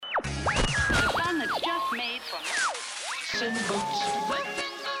Puss in Boots.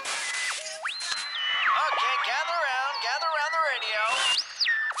 Okay, gather around the radio.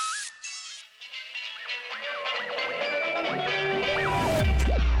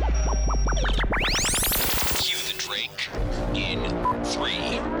 Cue the Drake in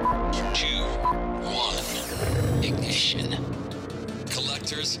 3, 2, 1. Ignition.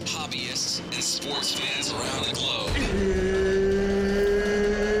 Collectors, hobbyists, and sports fans around the globe.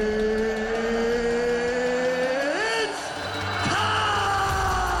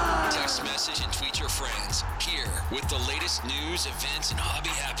 Text message and tweet your friends. Here with the latest news, events, and hobby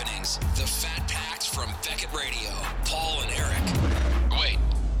happenings. The Fat Packs from Beckett Radio. Paul and Eric. Wait,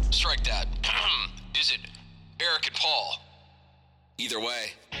 strike that. Is it Eric and Paul? Either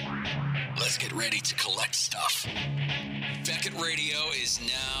way, let's get ready to collect stuff. Beckett Radio is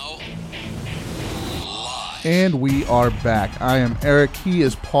now live. And we are back. I am Eric. He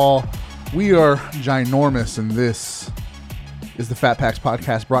is Paul. We are ginormous, and this is the Fat Packs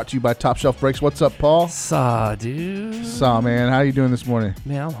podcast brought to you by Top Shelf Breaks. What's up, Paul? Saw, dude. Saw, man. How you doing this morning?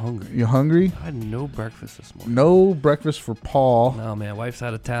 Man, I'm hungry. You hungry? I had no breakfast this morning. No breakfast for Paul. No, man. Wife's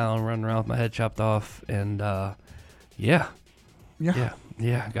out of town, running around with my head chopped off, and yeah.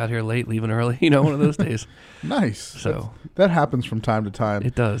 Got here late, leaving early. You know, one of those days. Nice. So that happens from time to time.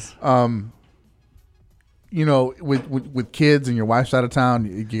 it does. You know, with kids and your wife's out of town,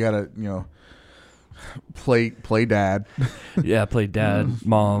 you gotta, you know, play dad. Yeah, played dad,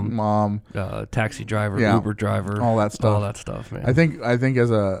 mom, taxi driver, Yeah. Uber driver, All that stuff. man. I think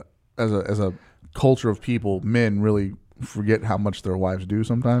as a culture of people, men really forget how much their wives do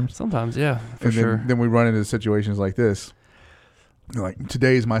sometimes. Sometimes, yeah, for And sure. then we run into situations like this. Like,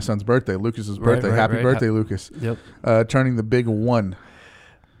 today is my son's birthday, Lucas's birthday. right, Happy right. birthday, Lucas! Yep. Turning the big 1.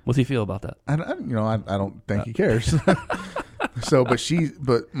 What's he feel about that? I don't think he cares. So,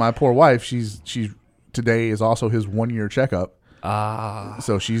 but my poor wife, she's today is also his 1-year checkup.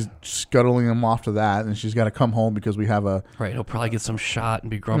 So she's scuttling him off to that, and she's got to come home because we have a. Right, he'll probably get some shot and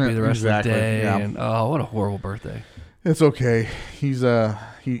be grumpy Yeah, the rest exactly, of the day. yeah. And what a horrible birthday. It's okay. He's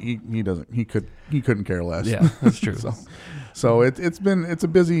he doesn't he couldn't care less. Yeah, that's true. So it's a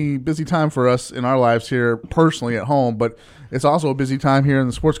busy time for us in our lives here personally at home, but it's also a busy time here in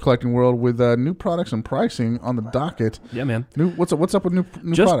the sports collecting world with new products and pricing on the docket. Yeah, man. What's up with new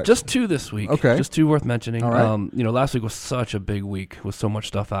products? Just 2 this week. Okay. Just 2 worth mentioning. All right. Last week was such a big week with so much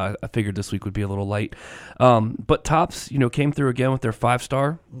stuff. I figured this week would be a little light. But Topps, came through again with their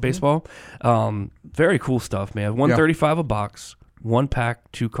 5-star baseball. Very cool stuff, man. $135 a box, 1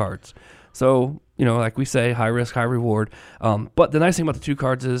 pack, 2 cards. So, like we say, high risk, high reward. But the nice thing about the 2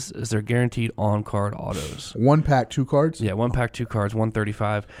 cards is they're guaranteed on-card autos. 1 pack, 2 cards? Yeah, 1 pack, 2 cards,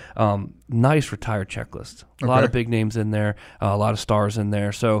 $135. Nice retired checklist. A lot of big names in there, a lot of stars in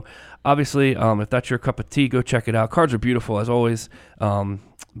there. So, obviously, if that's your cup of tea, go check it out. Cards are beautiful, as always.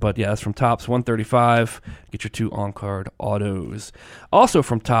 But yeah, that's from Topps, $135. Get your 2 on-card autos. Also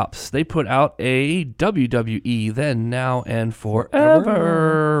from Topps, they put out a WWE Then, Now, and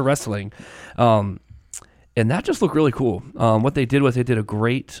Forever Wrestling. And that just looked really cool. What they did was they did a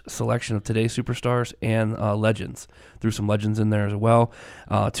great selection of today's superstars and legends. Threw some legends in there as well.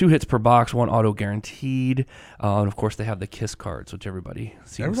 2 hits per box, 1 auto guaranteed. And of course, they have the KISS cards, which everybody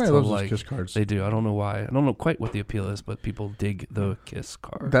seems to loves like. those KISS cards. They do. I don't know why. I don't know quite what the appeal is, but people dig the KISS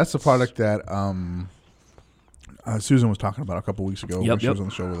cards. That's the product that Susan was talking about a couple weeks ago when she was on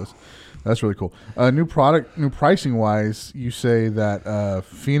the show with us. That's really cool. New pricing wise, you say that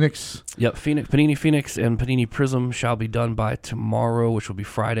Phoenix. Yep, Panini Phoenix and Panini Prism shall be done by tomorrow, which will be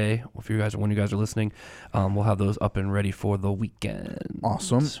Friday. When you guys are listening, we'll have those up and ready for the weekend.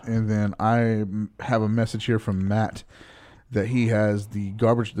 Awesome. And then I have a message here from Matt that he has the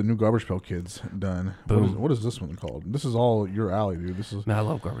new Garbage Pail Kids done. Boom. What is this one called? This is all your alley, dude. This is. Man, I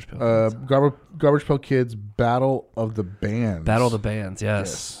love Garbage Pail. Garbage Pail Kids Battle of the Bands. Battle of the Bands,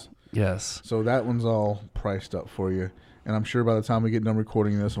 yes. So that one's all priced up for you. And I'm sure by the time we get done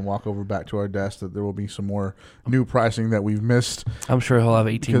recording this and walk over back to our desk that there will be some more new pricing that we've missed. I'm sure he'll have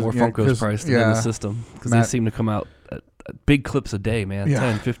 18 more Funkos priced in the system because they seem to come out at big clips a day, man.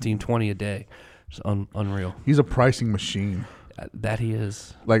 10, 15, 20 a day. It's unreal. He's a pricing machine. That he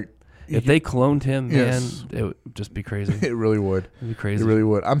is. Like, if they cloned him, Yes. man, it would just be crazy. It really would. It'd be crazy. It really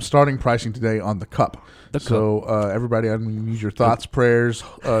would. I'm starting pricing today on the cup. So everybody, I need your thoughts, prayers,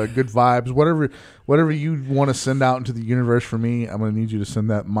 good vibes, whatever you want to send out into the universe for me. I'm going to need you to send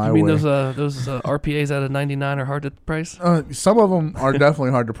that my way. You mean those RPAs out of 99 are hard to price? Some of them are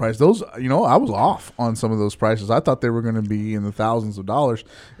definitely hard to price. Those, I was off on some of those prices. I thought they were going to be in the thousands of dollars,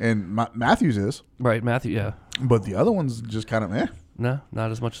 and Matthews is. Right, Matthew, yeah. But the other ones just kind of No,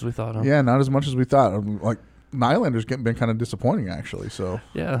 not as much as we thought, huh? Yeah, not as much as we thought. I'm like, Nylander's been kind of disappointing, actually. So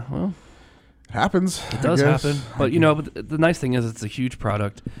Yeah, well, it happens. it does happen. But, but the nice thing is it's a huge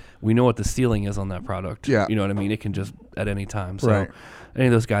product. We know what the ceiling is on that product. Yeah. You know what I mean? It can just at any time. So Right. any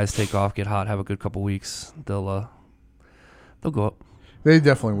of those guys take off, get hot, have a good couple weeks, they'll go up. They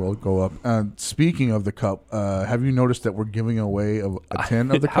definitely will go up. Speaking of the cup, have you noticed that we're giving away a tin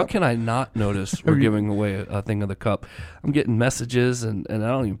of the How cup? can I not notice we're giving away a thing of the cup? I'm getting messages, and I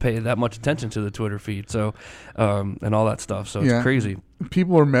don't even pay that much attention to the Twitter feed, so and all that stuff. So it's crazy.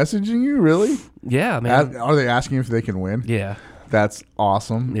 People are messaging you, really? Yeah, man. Are they asking if they can win? Yeah. That's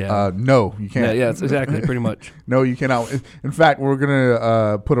awesome. Yeah. No, you can't. Yeah, it's exactly, pretty much. No, you cannot. In fact, we're going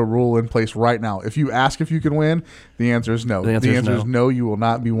to put a rule in place right now. If you ask if you can win, the answer is no. The answer is no, you will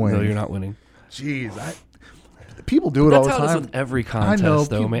not be winning. No, you're not winning. Jeez. People do it all the That's how time. it is with every contest,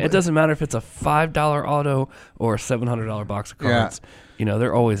 though, man. It doesn't matter if it's a $5 auto or a $700 box of cards. Yeah.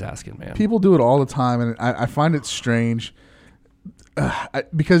 They're always asking, man. People do it all the time, and I find it strange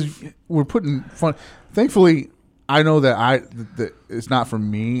because we're putting fun. Thankfully, I know that it's not for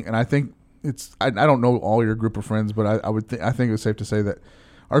me, and I think it's. I don't know all your group of friends, but I think it's safe to say that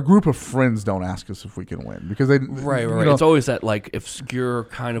our group of friends don't ask us if we can win because they right. It's always that like obscure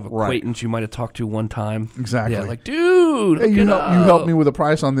kind of acquaintance you might have talked to one time. Exactly. Yeah, like dude, hey, you helped me with a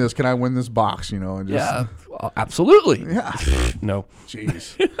price on this. Can I win this box? And just, absolutely. Yeah. No.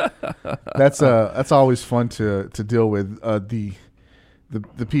 Jeez. That's always fun to deal with.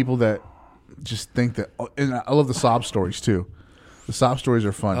 The people that just think that, and I love the sob stories too. The sob stories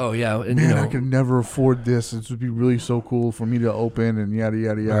are fun. Oh yeah, and man, I could never afford this. This would be really so cool for me to open and yada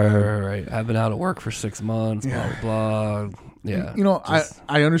yada yada. Right. I've been out of work for 6 months. Yeah. Blah blah. Yeah.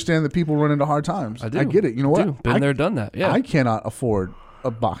 I understand that people run into hard times. I do. I get it. You know what? Been there, done that. Yeah. I cannot afford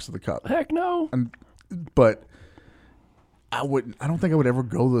a box of the cup. Heck no. But I don't think I would ever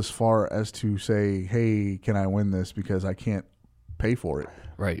go this far as to say, "Hey, can I win this?" Because I can't pay for it.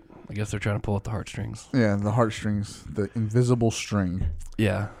 Right. I guess they're trying to pull at the heartstrings. Yeah, the heartstrings, the invisible string.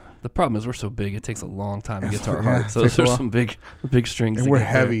 Yeah. The problem is we're so big; it takes a long time to get to our heart. So there's some big strings, and we're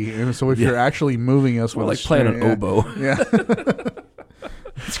heavy. And so if you're actually moving us, we're with like playing an oboe. Yeah,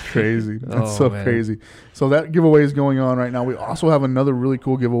 it's crazy. That's crazy. So that giveaway is going on right now. We also have another really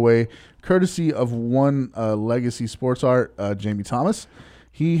cool giveaway, courtesy of One Legacy Sports Art, Jamie Thomas.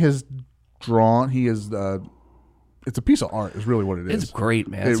 He has drawn. It's a piece of art, is really what it is. It's great,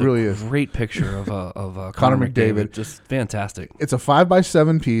 man. It really is. Great picture of Connor McDavid. Just fantastic. It's a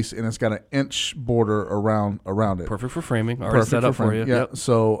 5x7 piece, and it's got an inch border around it. Perfect for framing. Already set up for you. Yeah. Yep.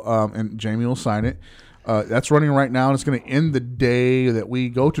 So, and Jamie will sign it. That's running right now, and it's going to end the day that we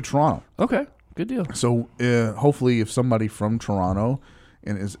go to Toronto. Okay. Good deal. So, hopefully, if somebody from Toronto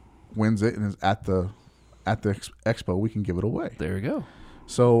wins it and is at the expo, we can give it away. There you go.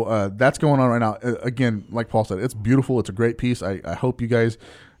 So that's going on right now. Again, like Paul said, it's beautiful. It's a great piece. I hope you guys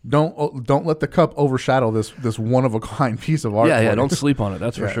don't let the cup overshadow this one of a kind piece of art. Yeah. Don't sleep on it.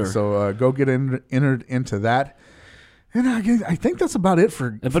 That's for sure. So go get entered into that. And I think that's about it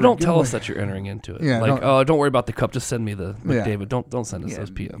for. But don't tell us that you're entering into it. Yeah. Don't worry about the cup. Just send me the McDavid. Don't send us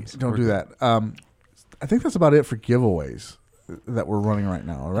those PMs. Don't do that. I think that's about it for giveaways that we're running right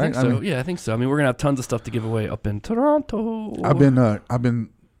now. All right. I think so. I mean, we're gonna have tons of stuff to give away up in Toronto. I've been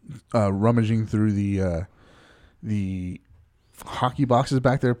rummaging through the hockey boxes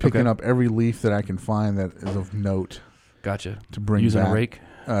back there, picking up every leaf that I can find that is of note. Gotcha. To bring using back. A rake.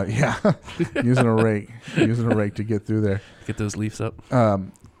 Using a rake to get through there. Get those leaves up.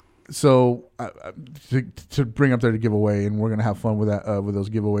 So to bring up there to give away, and we're gonna have fun with that with those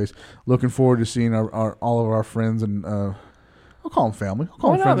giveaways. Looking forward to seeing all of our friends and. I'll call them family. I'll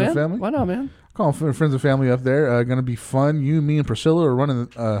call them friends and family. Why not, man? I'll call them friends and family up there. Going to be fun. You, me, and Priscilla are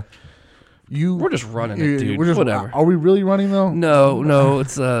running. We're just running it, dude. Whatever. Are we really running though? No.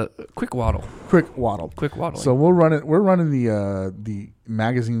 It's a quick waddle. Quick waddle. So we're running the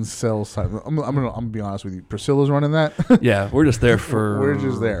magazine sales side. I'm gonna be honest with you. Priscilla's running that. Yeah, we're just there for. We're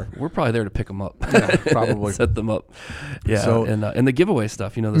just there. We're probably there to pick them up. Yeah, probably set them up. Yeah. So, and the giveaway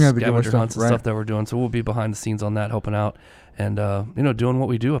stuff. The scavenger hunts and stuff that we're doing. So we'll be behind the scenes on that, helping out. And doing what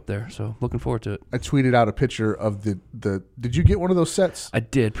we do up there, so looking forward to it. I tweeted out a picture of the. Did you get one of those sets? I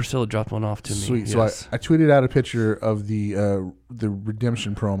did. Priscilla dropped one off to me. Sweet. Yes. So I tweeted out a picture of the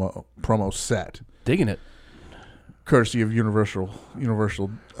redemption promo set. Digging it. Courtesy of Universal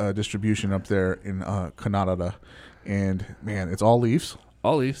distribution up there in Canada, and man, it's all Leafs.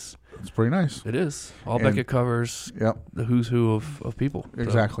 All Leafs. It's pretty nice. It is. All Beckett covers. Yep. The who's who of people.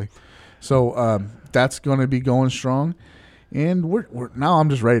 Exactly. So that's going to be going strong. And we're now. I'm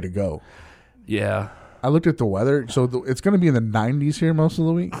just ready to go. Yeah, I looked at the weather. So it's going to be in the 90s here most of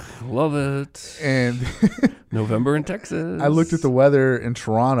the week. Love it. And November in Texas. I looked at the weather in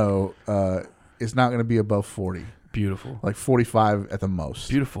Toronto. It's not going to be above 40. Beautiful. Like 45 at the most.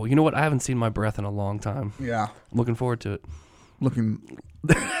 Beautiful. You know what? I haven't seen my breath in a long time. Yeah. I'm looking forward to it. Looking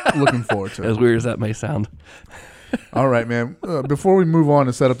forward to it. As weird as that may sound. All right, man. Before we move on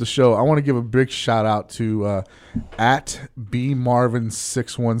and set up the show, I want to give a big shout out to at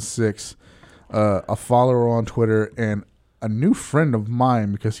bmarvin616, a follower on Twitter and a new friend of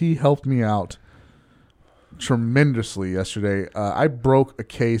mine because he helped me out tremendously yesterday. I broke a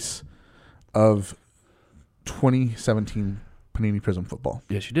case of 2017 Panini Prism football.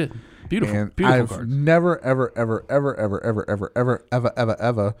 Yes, you did. Beautiful. And Beautiful I've cards. never, ever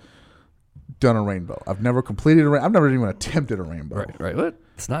done a rainbow. I've never completed a rainbow. I've never even attempted a rainbow. Right. What?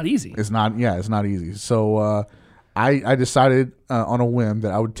 It's not easy. It's not easy. So I decided on a whim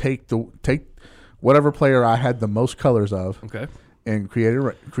that I would take whatever player I had the most colors of, Okay. and create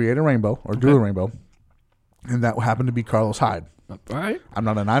a rainbow or do a rainbow, and that happened to be Carlos Hyde. All right. I'm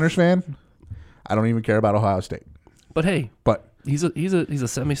not a Niners fan. I don't even care about Ohio State. But hey, But he's a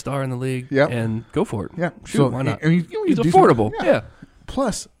semi-star in the league. Yep. And go for it. yeah, Shoot, why not? And he's decent. affordable. Yeah.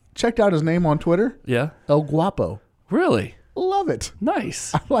 Plus, checked out his name on Twitter. Yeah. El Guapo. Really? Love it. I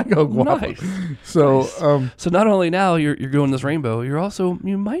Nice. like El Guapo. Nice. So So not only now you're doing this rainbow,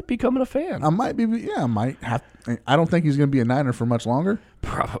 you might be becoming a fan. I might be. Yeah, I might have. I don't think he's going to be a Niner for much longer.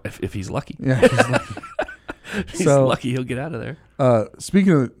 Probably if he's lucky. Yeah, he's lucky. If he's So- lucky he'll get out of there.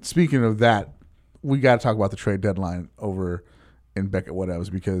 Speaking of that, we got to talk about the trade deadline over in Beckett Whatevs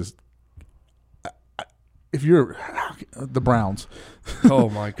because if you're the Browns, Oh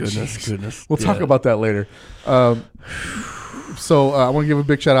my goodness. we'll talk Yeah. about that later. So I want to give a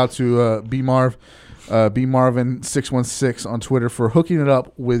big shout out to bmarvin616 on Twitter for hooking it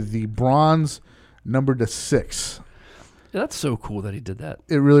up with the bronze number to 6. Yeah, that's so cool that he did that.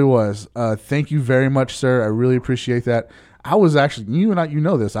 It really was. Thank you very much, sir. I really appreciate that. I was actually, you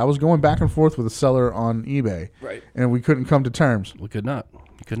know this. I was going back and forth with a seller on eBay, Right. and we couldn't come to terms. We could not.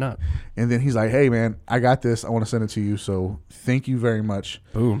 You could not. And then he's like, "Hey, man, I got this. I want to send it to you. So thank you very much.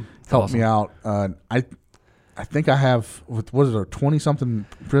 Boom. Help me out. I think I have what is there 20-something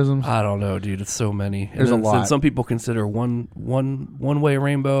prisms. I don't know, dude. It's so many. And There's a then lot. Some people consider one way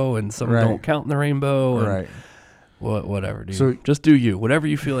rainbow, and some Right. don't count in the rainbow. And Right. Whatever, dude. So- just do you. Whatever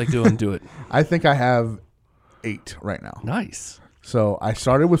you feel like doing, do it. I think I have 8 right now. Nice. So I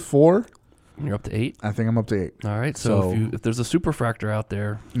started with 4. You're up to 8. I think I'm up to 8. All right. So, So- if there's a superfractor out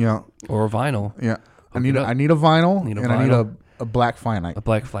there Yeah. or a vinyl, Yeah. I Hook need it a up. I need a vinyl Need a and I need vinyl. a black finite. a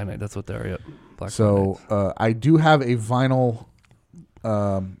black finite. That's what they're. Yep. Black So finites. I do have a vinyl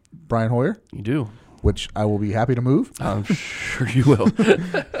Brian Hoyer, You do. which I will be happy to move. I'm sure you will.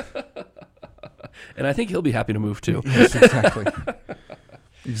 And I think he'll be happy to move too. Yes, exactly.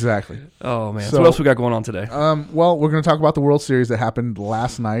 Exactly. Oh man. So- So what else we got going on today? Well, we're going to talk about the World Series that happened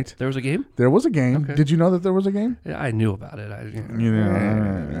last night. There was a game? There was a game. Okay. Did you know that there was a game? Yeah, I knew about it.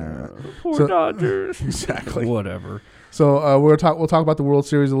 Poor So- Dodgers. Exactly. Whatever. So we'll talk about the World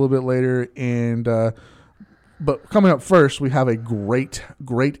Series a little bit later, and but coming up first, we have a great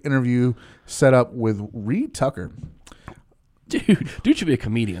interview set up with Reed Tucker. Dude should be a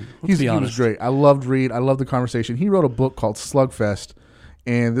comedian. Let's be He honest. was great. I loved Reed. I loved the conversation. He wrote a book called Slugfest,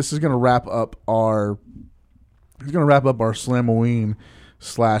 and this is going to wrap up our Slamoween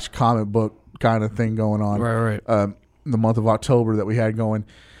 / comic book kind of thing going on. Right. The month of October that we had going.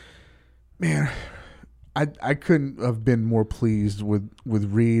 Man, I couldn't have been more pleased with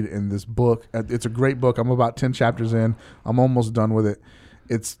Reed and this book. It's a great book. I'm about 10 chapters in. I'm almost done with it.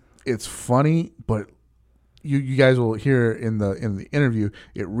 It's funny, but you guys will hear in the interview,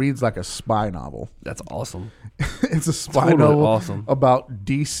 it reads like a spy novel. That's awesome. It's a spy Totally novel awesome. about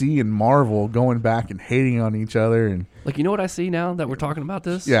DC and Marvel going back and hating on each other. And Like, you know what I see now that we're talking about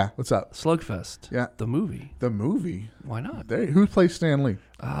this? yeah, what's up? Slugfest. Yeah. The movie. The movie. Why not? Who plays Stan Lee?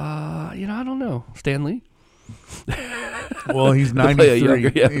 I don't know. Stan Lee? Well, he's To play a 93.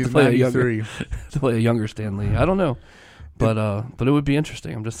 younger- yeah, He's to play a younger- 93. To play a younger Stan Lee. I don't know. But it would be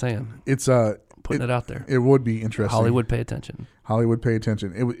interesting. I'm just saying. It's Putting it out there. It would be interesting. Hollywood, pay attention. Hollywood, pay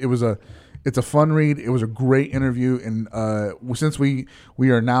attention. It's a fun read. It was a great interview, and since we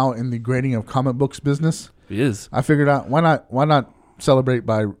are now in the grading of comic books business, It is. I figured out why not celebrate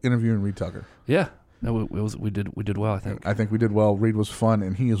by interviewing Reed Tucker. Yeah. No, we did well, I think. I think we did well. Reed was fun,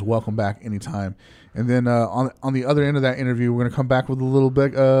 and he is welcome back anytime. And then on the other end of that interview, we're going to come back with a little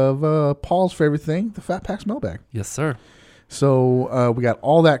bit of Paul's favorite thing, the Fat Packs mailbag. Yes, sir. So we got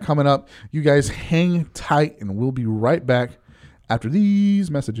all that coming up. You guys hang tight, and we'll be right back after these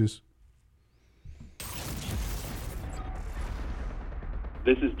messages.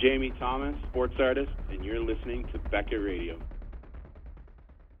 This is Jamie Thomas, sports artist, and you're listening to Beckett Radio.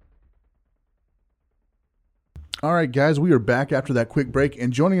 All right, guys, we are back after that quick break,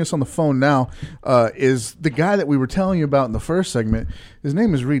 and joining us on the phone now is the guy that we were telling you about in the first segment. His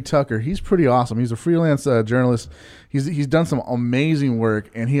name is Reed Tucker. He's pretty awesome. He's a freelance journalist. He's done some amazing work,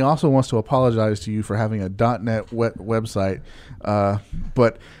 and he also wants to apologize to you for having a .NET website.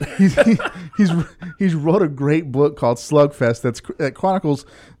 But he's wrote a great book called Slugfest that chronicles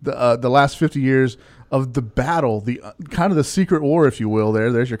the last 50 years of the battle, the kind of the secret war, if you will.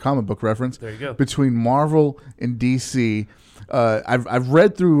 There's your comic book reference. There you go. Between Marvel and DC. I've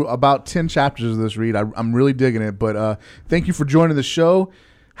read through about 10 chapters of this, Reed. I'm really digging it. But thank you for joining the show.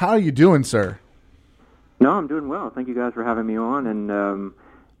 How are you doing, sir? No, I'm doing well. Thank you guys for having me on. And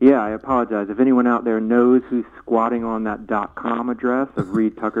yeah, I apologize. If anyone out there knows who's squatting on that .com address of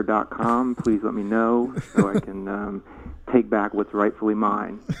reedtucker.com, please let me know so I can take back what's rightfully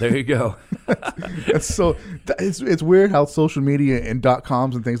mine. There you go. It's weird how social media and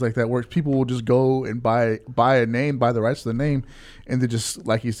 .coms and things like that works. People will just go and buy a name, buy the rights to the name, and they just,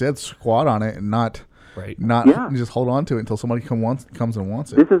 like you said, squat on it and not just hold on to it until somebody comes and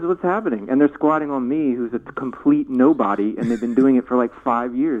wants it. This is what's happening, and they're squatting on me, who's a complete nobody, and they've been doing it for like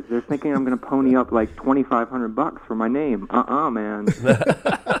 5 years. They're thinking I'm going to pony up like $2,500 for my name. Man,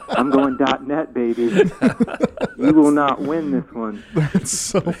 I'm going .net, baby. You will not win this one. That's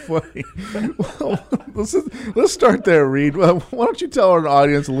so funny. Well, let's start there, Reed. Why don't you tell our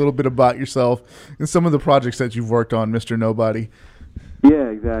audience a little bit about yourself and some of the projects that you've worked on, Mr. Nobody? Yeah,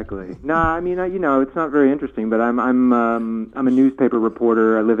 exactly. Nah, I mean, it's not very interesting, but I'm a newspaper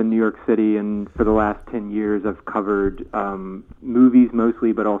reporter. I live in New York City, and for the last 10 years, I've covered movies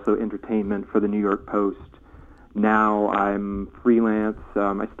mostly, but also entertainment for the New York Post. Now I'm freelance.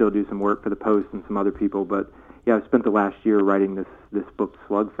 I still do some work for the Post and some other people, but yeah, I've spent the last year writing this book,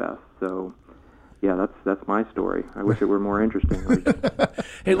 Slugfest. So yeah, that's my story. I wish it were more interesting.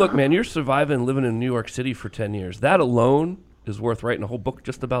 Hey, look, man, you're surviving living in New York City for 10 years. That alone is worth writing a whole book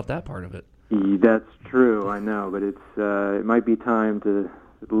just about that part of it. That's true, I know, but it might be time to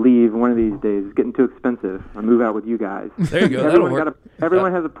leave one of these days. It's getting too expensive. I move out with you guys. There you go.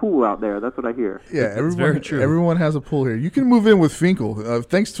 Everyone has a pool out there. That's what I hear. Yeah, it's very true. Everyone has a pool here. You can move in with Finkel.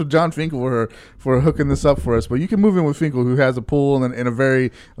 Thanks to John Finkel for hooking this up for us. But you can move in with Finkel, who has a pool in a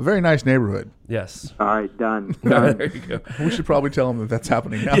very nice neighborhood. Yes. All right, done. There you go. We should probably tell him that that's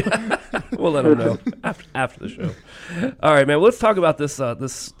happening now. Yeah. We'll let him know after the show. All right, man. Well, let's talk about this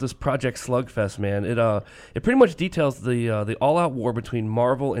project Slugfest, man. It pretty much details the all-out war between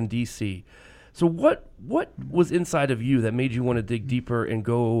Marvel and DC. So what was inside of you that made you want to dig deeper and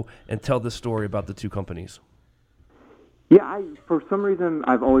go and tell this story about the two companies? Yeah, for some reason,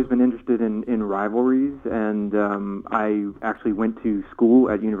 I've always been interested in rivalries, and I actually went to school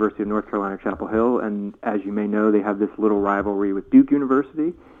at University of North Carolina, Chapel Hill, and as you may know, they have this little rivalry with Duke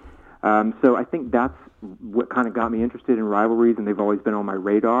University. So I think that's what kind of got me interested in rivalries, and they've always been on my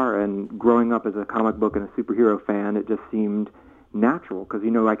radar. And growing up as a comic book and a superhero fan, it just seemed natural because,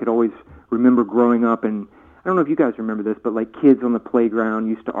 I could always remember growing up, and I don't know if you guys remember this, but like kids on the playground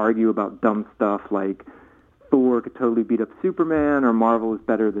used to argue about dumb stuff like Thor could totally beat up Superman or Marvel is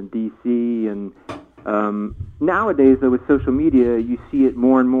better than DC. And nowadays, though, with social media, you see it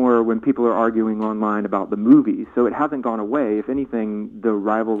more and more when people are arguing online about the movies. So it hasn't gone away. If anything, the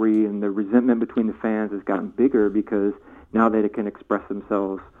rivalry and the resentment between the fans has gotten bigger because now they can express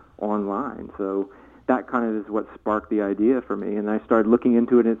themselves online. So that kind of is what sparked the idea for me. And I started looking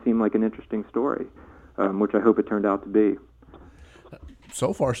into it, and it seemed like an interesting story, which I hope it turned out to be.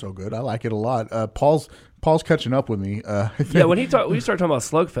 So far, so good. I like it a lot. Paul's catching up with me. Yeah, when we started talking about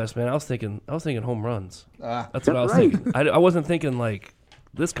Slugfest, man, I was thinking home runs. That's what I was thinking. I wasn't thinking like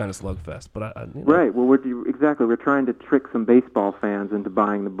this kind of Slugfest, but right. Well, we're trying to trick some baseball fans into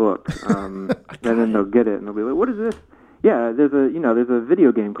buying the book, and then they'll get it and they'll be like, "What is this?" Yeah, there's a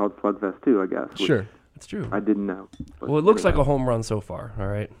video game called Slugfest too, I guess. Sure, that's true. I didn't know. Well, it looks like a home run so far. All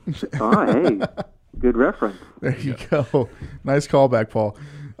right. Oh, hey. Good reference. There you go. Nice callback, Paul.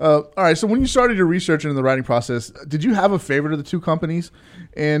 All right, so when you started your research into the writing process, did you have a favorite of the two companies?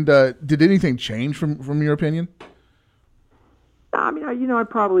 And did anything change from your opinion? I mean, I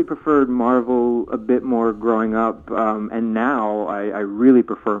probably preferred Marvel a bit more growing up, and now I really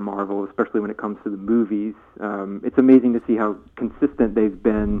prefer Marvel, especially when it comes to the movies. It's amazing to see how consistent they've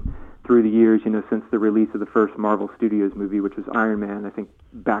been through the years, since the release of the first Marvel Studios movie, which was Iron Man, I think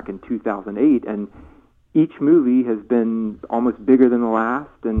back in 2008, and each movie has been almost bigger than the last,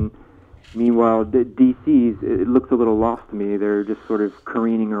 and Meanwhile, DC's, it looks a little lost to me. They're just sort of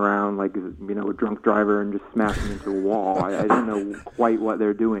careening around like, a drunk driver and just smashing into a wall. I don't know quite what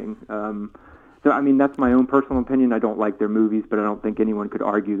they're doing. So, I mean, that's my own personal opinion. I don't like their movies, but I don't think anyone could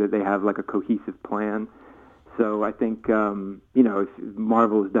argue that they have like a cohesive plan. So I think,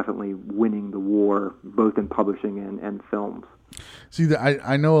 Marvel is definitely winning the war, both in publishing and films. See,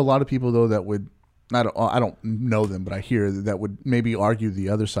 I know a lot of people, though, that would, I don't know them, but I hear that would maybe argue the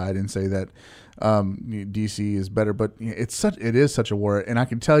other side and say that DC is better. But it is such a war, and I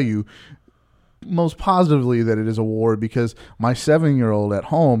can tell you most positively that it is a war because my 7-year-old at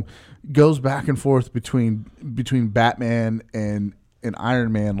home goes back and forth between Batman and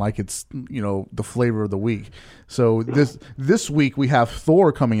Iron Man like it's the flavor of the week. So this week we have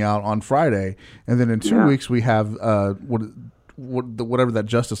Thor coming out on Friday, and then in 2 weeks we have whatever that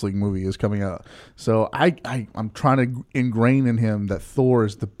Justice League movie is coming out. So I'm trying to ingrain in him that Thor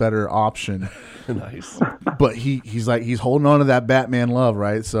is the better option. Nice. But he's holding on to that Batman love,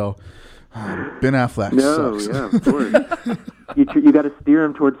 right? So Ben Affleck sucks. Yeah, of course. You got to steer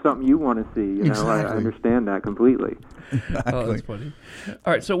him towards something you want to see. Exactly. I understand that completely. Exactly. Oh, that's funny.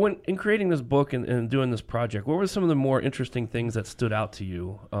 All right, so in creating this book and doing this project, what were some of the more interesting things that stood out to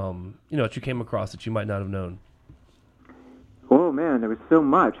you, that you came across that you might not have known? Oh man, there was so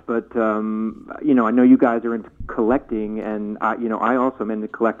much, but I know you guys are into collecting, and I also am into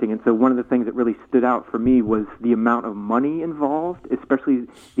collecting, and so one of the things that really stood out for me was the amount of money involved, especially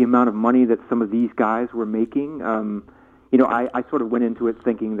the amount of money that some of these guys were making. I sort of went into it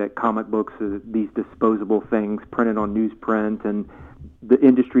thinking that comic books are these disposable things printed on newsprint, and the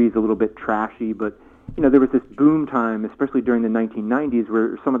industry is a little bit trashy, but there was this boom time, especially during the 1990s,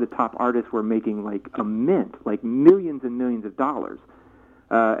 where some of the top artists were making like a mint, like millions and millions of dollars.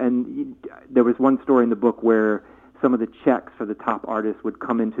 And there was one story in the book where some of the checks for the top artists would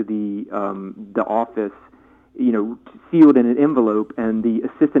come into the office, sealed in an envelope, and the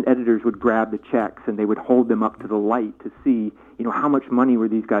assistant editors would grab the checks and they would hold them up to the light to see, how much money were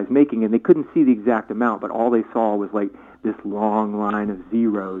these guys making, and they couldn't see the exact amount, but all they saw was like this long line of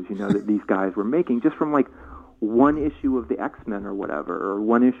zeros, that these guys were making just from like one issue of the X-Men or whatever, or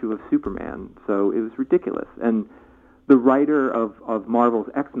one issue of Superman. So it was ridiculous. And the writer of Marvel's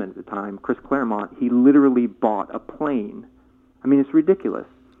X-Men at the time, Chris Claremont, he literally bought a plane. I mean, it's ridiculous.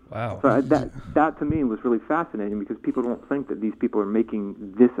 Wow. So that to me was really fascinating because people don't think that these people are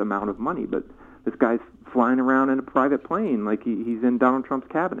making this amount of money, but this guy's flying around in a private plane like he's in Donald Trump's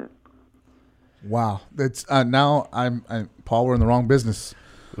cabinet. Wow, that's now I'm Paul. We're in the wrong business.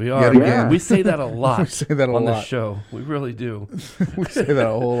 We are. Yeah. We say that a lot. We say that a on lot. the show. We really do. We say that a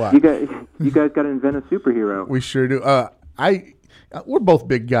whole lot. You guys got to invent a superhero. We sure do. We're both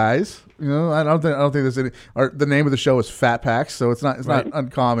big guys. I don't think there's any. The name of the show is Fat Packs, so it's not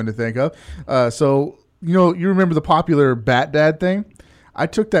uncommon to think of. So you remember the popular Bat Dad thing? I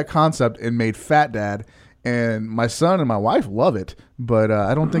took that concept and made Fat Dad, and my son and my wife love it, but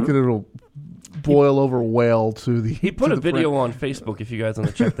I don't think that it'll boil over well to the. He put a video on Facebook if you guys want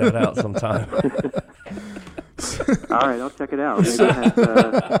to check that out sometime. All right, I'll check it out. Maybe it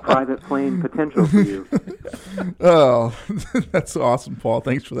has private plane potential for you. Oh, that's awesome, Paul.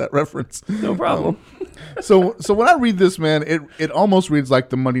 Thanks for that reference. No problem. So when I read this, man, it almost reads like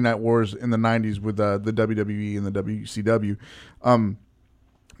the Monday Night Wars in the 90s with the WWE and the WCW.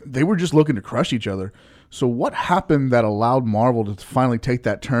 They were just looking to crush each other. So what happened that allowed Marvel to finally take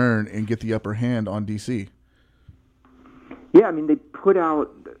that turn and get the upper hand on DC? Yeah, I mean, they put out,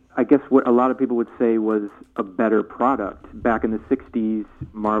 I guess what a lot of people would say was a better product. Back in the 60s,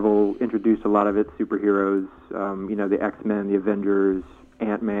 Marvel introduced a lot of its superheroes, the X-Men, the Avengers,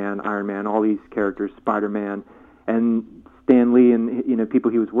 Ant-Man, Iron Man, all these characters, Spider-Man. And Stan Lee and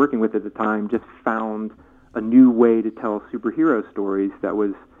people he was working with at the time just found a new way to tell superhero stories that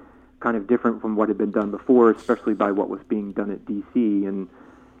was kind of different from what had been done before, especially by what was being done at DC. And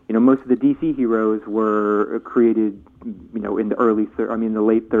most of the DC heroes were created, in the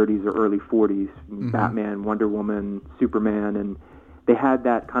late 30s or early 40s. Mm-hmm. Batman, Wonder Woman, Superman, and they had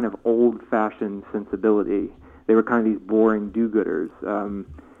that kind of old-fashioned sensibility. They were kind of these boring do-gooders.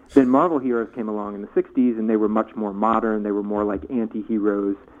 Then Marvel heroes came along in the 60s, and they were much more modern. They were more like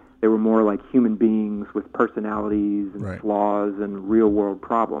anti-heroes. They were more like human beings with personalities and flaws and real-world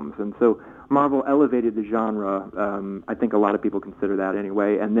problems. And so Marvel elevated the genre. I think a lot of people consider that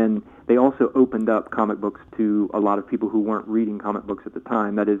anyway. And then they also opened up comic books to a lot of people who weren't reading comic books at the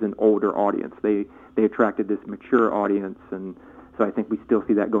time. That is an older audience. They attracted this mature audience. And so I think we still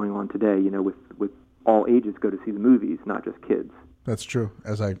see that going on today, with all ages go to see the movies, not just kids. That's true,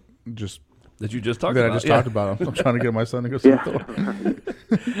 as I just that you just talked that about. I just talked about. I'm trying to get my son to go see Thor.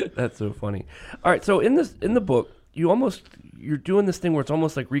 That's so funny. All right, so in the book, you're doing this thing where it's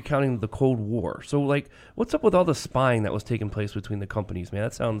almost like recounting the Cold War. So like, what's up with all the spying that was taking place between the companies, man?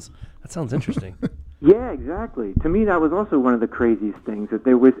 That sounds interesting. Yeah, exactly. To me, that was also one of the craziest things, that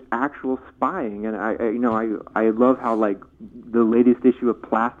there was actual spying, and I love how like the latest issue of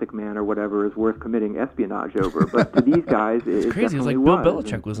Plastic Man or whatever is worth committing espionage over. But to these guys, it's crazy. It was like Bill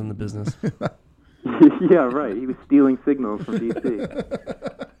Belichick was in the business. Yeah, right. He was stealing signals from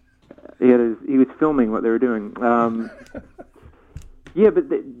DC. He was filming what they were doing. Yeah, but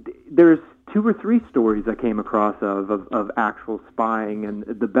there's 2 or 3 stories I came across of actual spying, and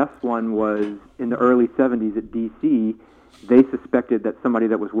the best one was in the early 70s at DC. They suspected that somebody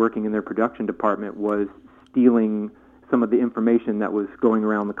that was working in their production department was stealing some of the information that was going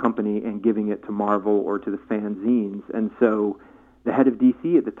around the company and giving it to Marvel or to the fanzines. And so the head of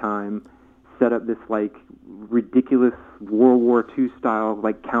DC at the time set up this like ridiculous World War II style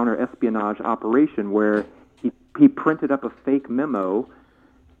like counter-espionage operation where he printed up a fake memo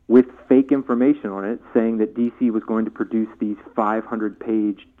with fake information on it saying that DC was going to produce these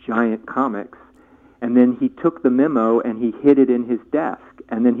 500-page giant comics, and then he took the memo and he hid it in his desk,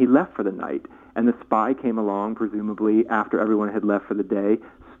 and then he left for the night. And the spy came along, presumably after everyone had left for the day,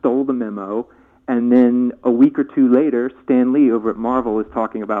 stole the memo, and then a week or 2 later, Stan Lee over at Marvel is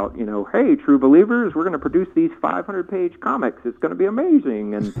talking about, hey, true believers, we're going to produce these 500-page comics. It's going to be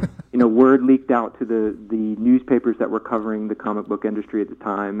amazing. And, word leaked out to the newspapers that were covering the comic book industry at the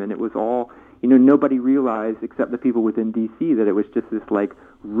time. And it was all, nobody realized except the people within DC that it was just this, like,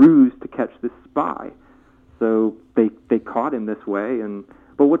 ruse to catch this spy. So they caught him this way.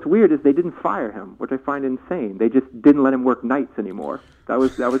 But what's weird is they didn't fire him, which I find insane. They just didn't let him work nights anymore. That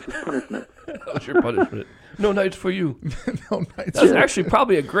was his punishment. That was your punishment. No nights for you. No nights. That's actually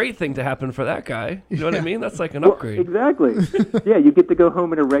probably a great thing to happen for that guy. You know what I mean? That's like an upgrade. Exactly. Yeah, you get to go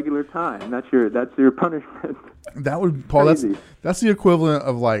home at a regular time. That's your punishment. That would, Paul. Crazy. That's the equivalent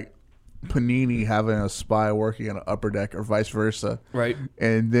of like Panini having a spy working on an upper deck or vice versa. Right.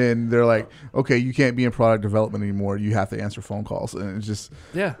 And then they're like, okay, you can't be in product development anymore. You have to answer phone calls. And it's just,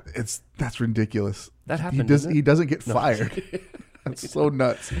 that's ridiculous. That happened. He doesn't get fired. That's so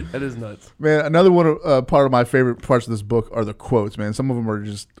nuts. That is nuts. Man, another one part of my favorite parts of this book are the quotes, man. Some of them are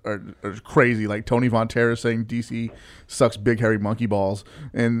just are crazy, like Tony Von Terra saying DC sucks big hairy monkey balls,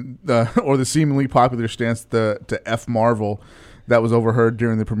 and or the seemingly popular stance to F Marvel that was overheard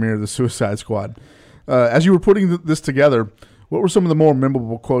during the premiere of the Suicide Squad. As you were putting this together, what were some of the more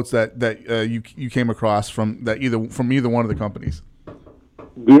memorable quotes that you came across from either one of the companies?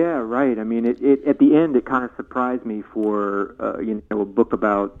 Yeah, right. I mean, it at the end, it kind of surprised me for a book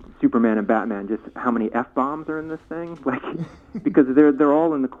about Superman and Batman, just how many F-bombs are in this thing. Like, because they're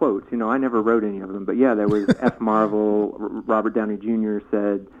all in the quotes. I never wrote any of them, but yeah, there was F Marvel. Robert Downey Jr.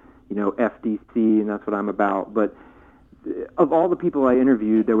 said, FDC, and that's what I'm about. But of all the people I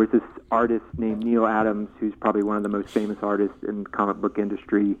interviewed, there was this artist named Neil Adams, who's probably one of the most famous artists in the comic book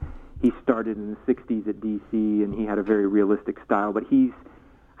industry. He started in the 60s at DC, and he had a very realistic style, but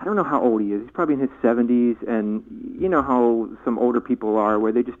I don't know how old he is. He's probably in his 70s, and you know how some older people are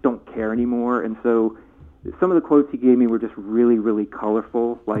where they just don't care anymore. And so some of the quotes he gave me were just really, really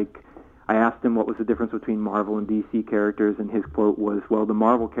colorful. Like, I asked him what was the difference between Marvel and DC characters, and his quote was, well, the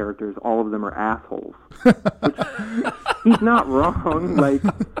Marvel characters, all of them are assholes. Which, he's not wrong. Like,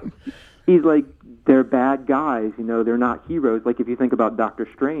 he's like, they're bad guys, they're not heroes. Like, if you think about Doctor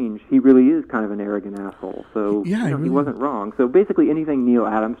Strange, he really is kind of an arrogant asshole. So, he wasn't wrong. So, basically, anything Neil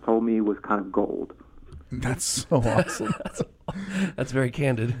Adams told me was kind of gold. That's so awesome. That's very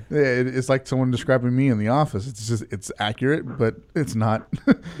candid. Yeah, it's like someone describing me in the office. It's just, it's accurate, but it's not.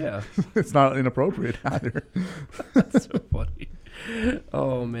 Yeah. It's not inappropriate either. That's so funny.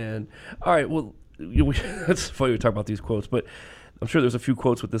 Oh, man. All right, well, it's funny we talk about these quotes, but I'm sure there's a few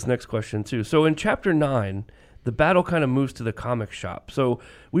quotes with this next question, too. So in Chapter 9, the battle kind of moves to the comic shop. So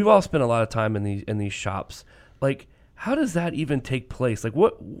we've all spent a lot of time in these shops. Like, how does that even take place? Like,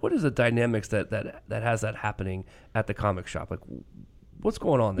 what is the dynamics that has that happening at the comic shop? Like, what's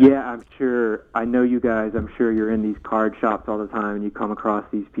going on there? Yeah, I'm sure. I know you guys. I'm sure you're in these card shops all the time, and you come across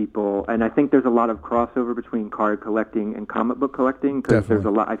these people. And I think there's a lot of crossover between card collecting and comic book collecting, because there's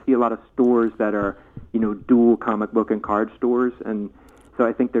a lot. I see a lot of stores that are, dual comic book and card stores, and so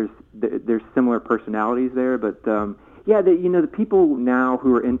I think there's similar personalities there. But the people now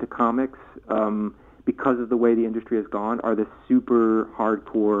who are into comics, because of the way the industry has gone, are the super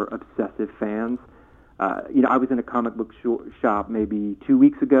hardcore obsessive fans. I was in a comic book shop maybe 2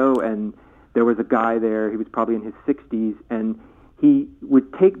 weeks ago, and there was a guy there. He was probably in his 60s, and he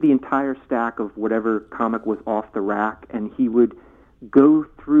would take the entire stack of whatever comic was off the rack, and he would go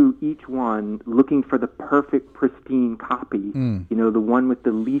through each one looking for the perfect, pristine copy, the one with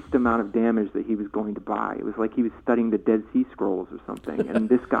the least amount of damage that he was going to buy. It was like he was studying the Dead Sea Scrolls or something, and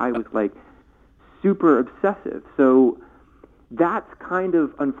this guy was like super obsessive. So that's kind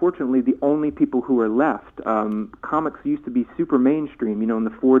of, unfortunately, the only people who are left. Comics used to be super mainstream, in the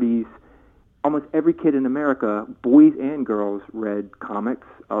 40s. Almost every kid in America, boys and girls, read comics.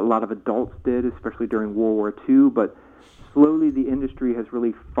 A lot of adults did, especially during World War II, but slowly the industry has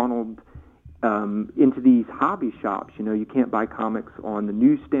really funneled into these hobby shops. You can't buy comics on the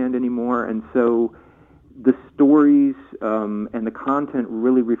newsstand anymore, and so the stories and the content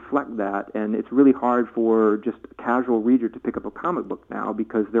really reflect that, and it's really hard for just a casual reader to pick up a comic book now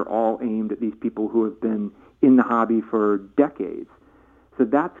because they're all aimed at these people who have been in the hobby for decades. So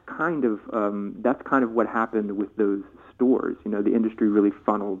that's kind of what happened with those stores. The industry really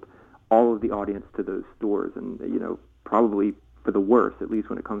funneled all of the audience to those stores, and probably for the worse, at least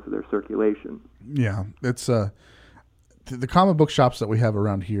when it comes to their circulation. Yeah, it's the comic book shops that we have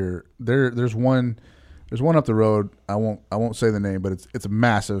around here. There's one up the road. I won't say the name, but it's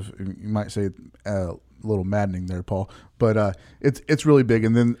massive. You might say a little maddening there, Paul, but it's really big.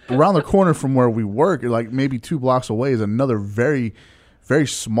 And then around the corner from where we work, like maybe 2 blocks away, is another very, very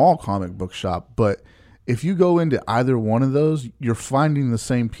small comic book shop. But if you go into either one of those, you're finding the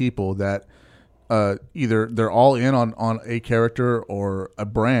same people that either they're all in on a character or a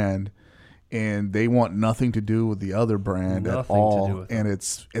brand, and they want nothing to do with the other brand at all. And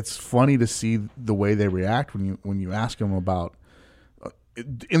it's funny to see the way they react when you ask them about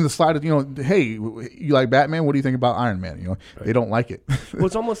in the slide of, hey, you like Batman? What do you think about Iron Man? Right. They don't like it. Well,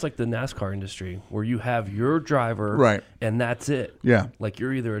 it's almost like the NASCAR industry where you have your driver, right, and that's it. Yeah, like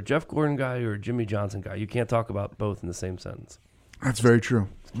you're either a Jeff Gordon guy or a Jimmy Johnson guy. You can't talk about both in the same sentence. That's very true.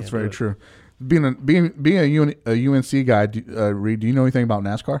 That's very true. Being a UNC guy, Reed, do you know anything about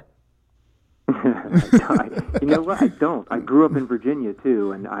NASCAR? You know what? I don't. I grew up in Virginia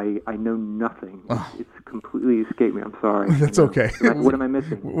too, and I know nothing. It's completely escaped me. I'm sorry. That's okay. What am I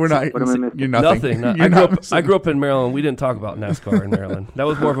missing? What am I missing? You're nothing. I grew up in Maryland. We didn't talk about NASCAR in Maryland. That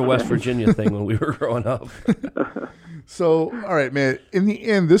was more of a West Virginia thing when we were growing up. So, all right, man. In the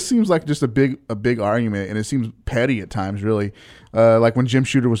end, this seems like just a big argument, and it seems petty at times, really. Like when Jim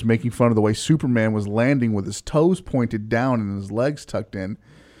Shooter was making fun of the way Superman was landing with his toes pointed down and his legs tucked in.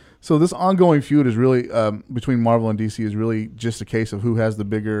 So this ongoing feud is really between Marvel and DC is really just a case of who has the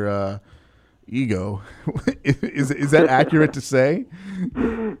bigger ego. Is that accurate to say?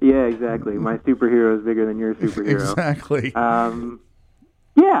 Yeah, exactly. My superhero is bigger than your superhero. Exactly.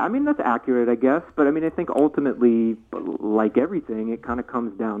 Yeah, I mean, that's accurate, I guess. But, I mean, I think ultimately, like everything, it kind of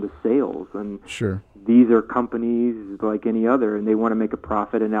comes down to sales. And sure, these are companies like any other, and they want to make a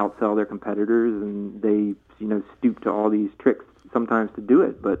profit and outsell their competitors, and they, stoop to all these tricks sometimes to do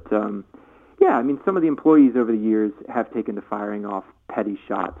it. But, yeah, I mean, some of the employees over the years have taken to firing off petty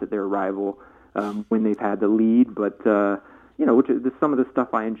shots at their rival when they've had the lead. But, which is some of the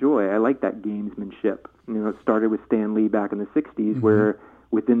stuff I enjoy. I like that gamesmanship. It started with Stan Lee back in the 60s, where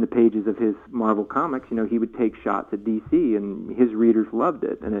within the pages of his Marvel comics, he would take shots at DC, and his readers loved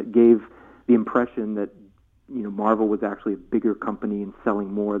it. And it gave the impression that, Marvel was actually a bigger company and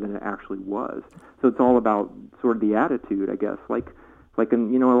selling more than it actually was. So it's all about sort of the attitude, I guess, like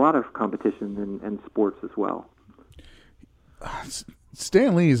in, a lot of competition and sports as well.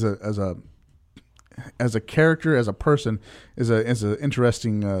 Stan Lee as a character, as a person, is an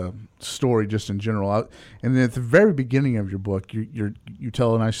interesting story just in general. And then at the very beginning of your book, you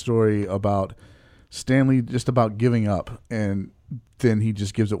tell a nice story about Stan Lee just about giving up, and then he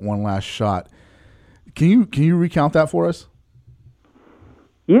just gives it one last shot. Can you recount that for us?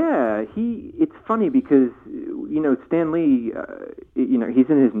 Yeah, it's funny because Stan Lee, he's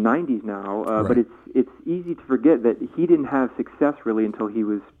in his 90s now, right. But it's easy to forget that he didn't have success really until he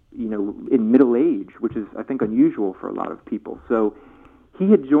was in middle age, which is, I think, unusual for a lot of people. So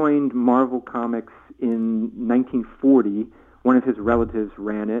he had joined Marvel Comics in 1940. One of his relatives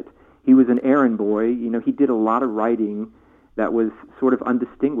ran it. He was an errand boy. He did a lot of writing that was sort of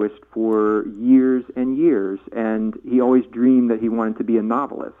undistinguished for years and years, and he always dreamed that he wanted to be a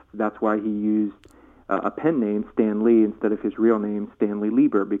novelist. That's why he used a pen name, Stan Lee, instead of his real name, Stanley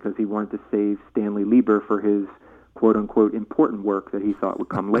Lieber, because he wanted to save Stanley Lieber for his quote-unquote important work that he thought would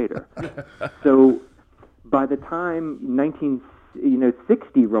come later. So by the time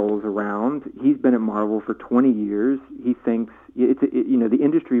 1960 rolls around, he's been at Marvel for 20 years. He thinks the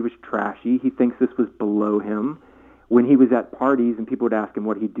industry was trashy. He thinks this was below him. When he was at parties and people would ask him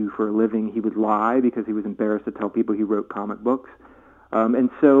what he'd do for a living, he would lie because he was embarrassed to tell people he wrote comic books. And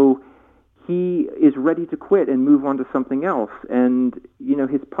so he is ready to quit and move on to something else. And,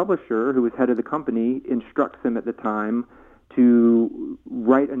 his publisher, who was head of the company, instructs him at the time to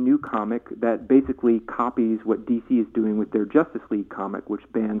write a new comic that basically copies what DC is doing with their Justice League comic, which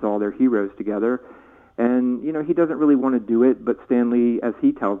bands all their heroes together. And, he doesn't really want to do it, but Stan Lee, as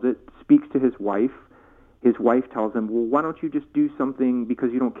he tells it, speaks to his wife. His wife tells him, well, why don't you just do something,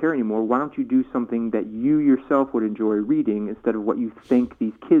 because you don't care anymore, why don't you do something that you yourself would enjoy reading instead of what you think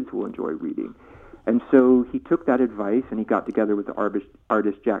these kids will enjoy reading? And so he took that advice, and he got together with the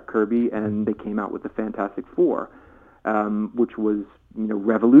artist Jack Kirby, and they came out with the Fantastic Four, which was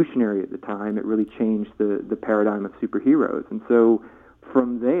revolutionary at the time. It really changed the paradigm of superheroes. And so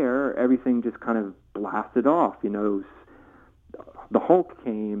from there, everything just kind of blasted off. The Hulk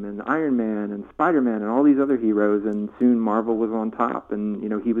came, and Iron Man, and Spider-Man, and all these other heroes, and soon Marvel was on top, and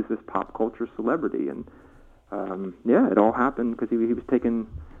he was this pop culture celebrity. And it all happened because he was taking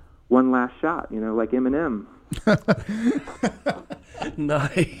one last shot, like Eminem.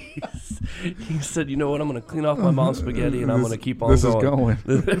 Nice. He said, "You know what? I'm going to clean off my mom's spaghetti, and I'm going to keep on this going."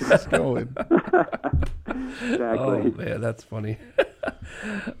 This is going. Exactly. Oh man, that's funny.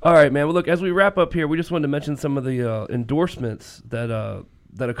 All right, man. Well, look, as we wrap up here, we just wanted to mention some of the endorsements that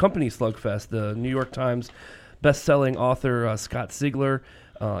accompany Slugfest. The New York Times best-selling author Scott Sigler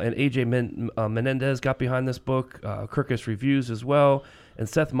and AJ Menendez got behind this book. Kirkus Reviews as well, and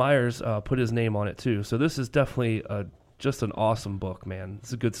Seth Meyers put his name on it too. So this is definitely just an awesome book, man. This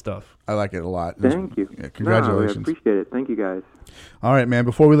is good stuff. I like it a lot. Thank you. Yeah, congratulations. No, I appreciate it. Thank you, guys. All right, man.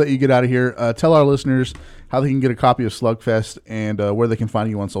 Before we let you get out of here, tell our listeners how they can get a copy of Slugfest and where they can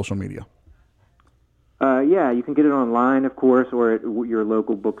find you on social media. You can get it online, of course, or at your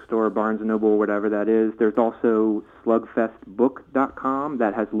local bookstore, Barnes & Noble, or whatever that is. There's also slugfestbook.com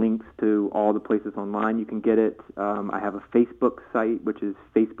that has links to all the places online you can get it. I have a Facebook site, which is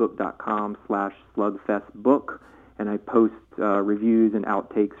facebook.com/slugfestbook, and I post reviews and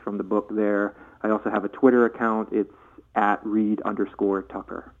outtakes from the book there. I also have a Twitter account. It's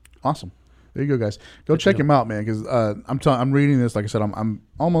 @Reed_Tucker. Awesome. There you go, guys. Go check him out, man. Because I'm reading this. Like I said, I'm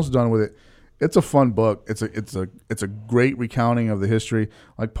almost done with it. It's a fun book. It's a great recounting of the history.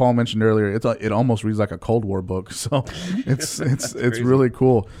 Like Paul mentioned earlier, it almost reads like a Cold War book. So it's really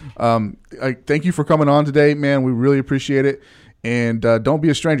cool. Thank you for coming on today, man. We really appreciate it. And don't be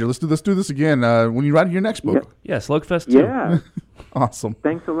a stranger. Let's do this again when you write your next book. Yeah, Slugfest too. Yeah. Awesome.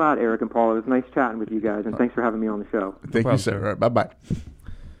 Thanks a lot, Eric and Paul. It was nice chatting with you guys, and thanks for having me on the show. Thank you, sir. All right, bye-bye.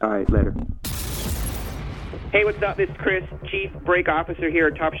 All right, later. Hey, what's up? This is Chris, Chief Break Officer here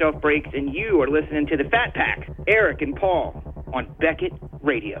at Top Shelf Breaks, and you are listening to the Fat Pack, Eric and Paul, on Beckett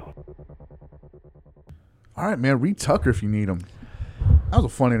Radio. All right, man. Reed Tucker if you need him. That was a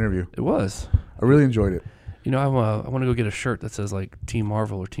fun interview. It was. I really enjoyed it. I want to go get a shirt that says like Team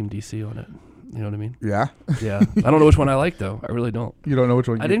Marvel or Team DC on it. You know what I mean? Yeah? Yeah. I don't know which one I like though. I really don't. You don't know which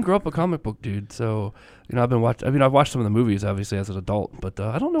one I didn't grow up a comic book dude, so I've watched some of the movies obviously as an adult, but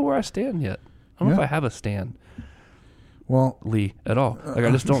I don't know where I stand yet. I don't know if I have a stand. Well, Lee at all. Like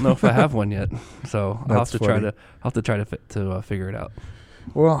I just don't know if I have one yet. So I'll have to try to figure it out.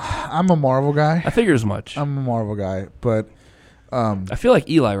 Well, I'm a Marvel guy. I figure as much. I'm a Marvel guy, but I feel like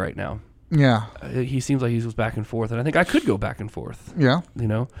Eli right now. Yeah. He seems like he goes back and forth, and I think I could go back and forth. Yeah.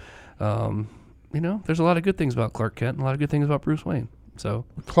 There's a lot of good things about Clark Kent and a lot of good things about Bruce Wayne. So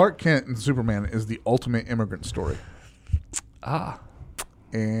Clark Kent and Superman is the ultimate immigrant story.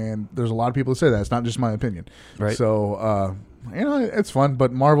 And there's a lot of people that say that. It's not just my opinion. Right. So, it's fun,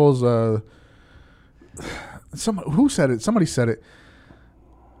 but Marvel's who said it? Somebody said it.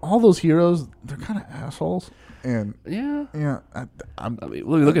 All those heroes, they're kind of assholes. And yeah. I mean,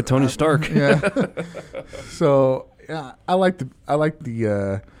 look at Tony Stark. Yeah. So, yeah, I like the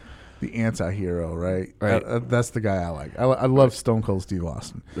anti-hero, right? Right. That's the guy I like. I love Stone Cold Steve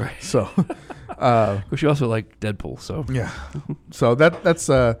Austin. Right. So, which you also like Deadpool. So yeah. So that's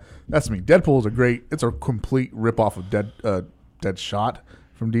me. Deadpool is it's a complete ripoff of Deadshot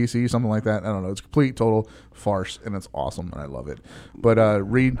from DC, something like that. I don't know. It's a complete total farce, and it's awesome, and I love it. But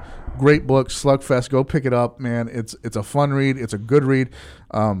read, great book, Slugfest. Go pick it up, man. It's a fun read. It's a good read.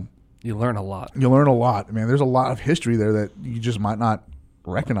 you learn a lot. You learn a lot, man. There's a lot of history there that you just might not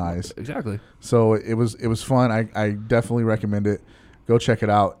recognize. Exactly. So it was fun. I definitely recommend it. Go check it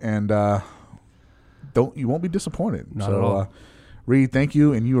out, and you won't be disappointed. Not at all. Reed, thank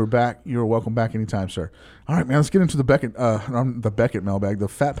you, and you are back. You are welcome back anytime, sir. All right, man. Let's get into the Beckett mailbag, the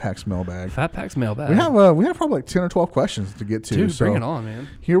Fat Packs mailbag. Fat Packs mailbag. We have probably like 10 or 12 questions to get to. Dude, so bring it on, man.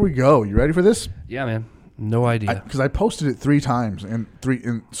 Here we go. You ready for this? Yeah, man. No idea. Because I posted it 3 times,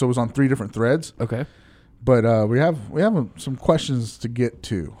 so it was on 3 different threads. Okay. But we have some questions to get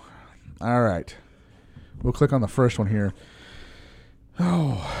to. All right. We'll click on the first one here.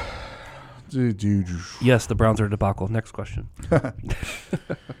 Oh. Yes, the Browns are a debacle. Next question.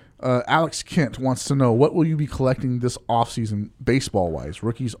 Alex Kent wants to know, what will you be collecting this offseason baseball-wise?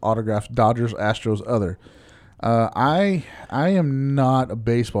 Rookies, autographs, Dodgers, Astros, other. I am not a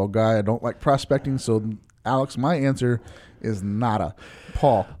baseball guy. I don't like prospecting, so Alex, my answer is nada.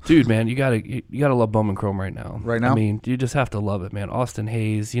 Paul. Dude, man, you gotta love Bowman Chrome right now. Right now? I mean, you just have to love it, man. Austin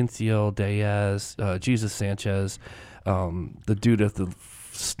Hayes, Yinziel Diaz, Jesus Sanchez, the dude with the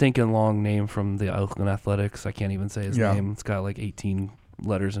stinking long name from the Oakland Athletics. I can't even say his name. It's got like 18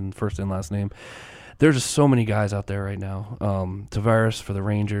 letters in first and last name. There's just so many guys out there right now. Tavares for the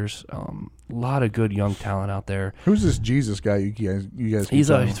Rangers. A lot of good young talent out there. Who's this Jesus guy you guys He's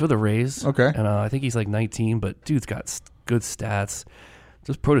for the Rays. Okay. And I think he's like 19, but dude's got good stats.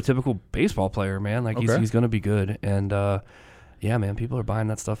 Just prototypical baseball player, man. Like he's going to be good. And yeah, man, people are buying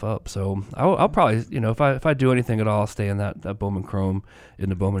that stuff up. So I'll probably, if I do anything at all, I'll stay in that Bowman Chrome in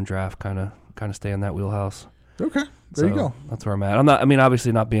the Bowman draft, kind of stay in that wheelhouse. Okay. There you go. That's where I'm at.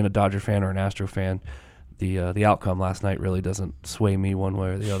 Obviously not being a Dodger fan or an Astro fan, the outcome last night really doesn't sway me one way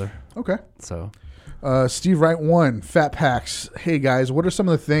or the other. Okay. So Steve Wright 1, Fat Packs. Hey guys, what are some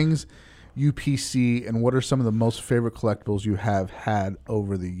of the things you PC and what are some of the most favorite collectibles you have had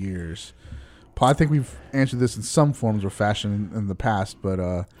over the years? Paul, I think we've answered this in some forms or fashion in the past,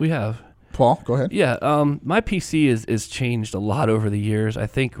 but we have. Paul, go ahead. Yeah, my PC is changed a lot over the years. I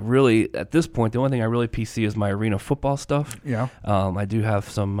think really at this point, the only thing I really PC is my arena football stuff. Yeah. I do have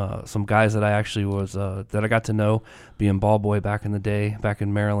some guys that I actually was that I got to know being ball boy back in the day, back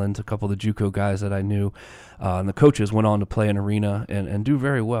in Maryland. A couple of the JUCO guys that I knew, and the coaches went on to play in arena and do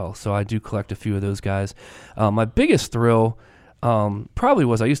very well. So I do collect a few of those guys. My biggest thrill. Probably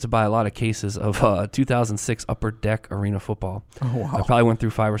was I used to buy a lot of cases of 2006 Upper Deck Arena Football. Oh, wow. I probably went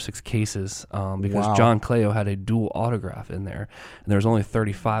through 5 or 6 cases because John Cleo had a dual autograph in there, and there was only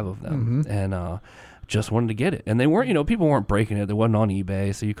 35 of them, and just wanted to get it. And they weren't, people weren't breaking it. They wasn't on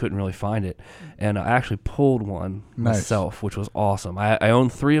eBay, so you couldn't really find it. And I actually pulled one myself, which was awesome. I own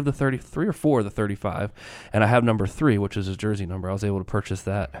 3 or 4 of the 35, and I have number 3, which is his jersey number. I was able to purchase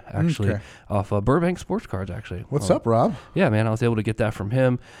that actually off Burbank Sports Cards. Actually, what's up, Rob? Yeah, man, I was able to get that from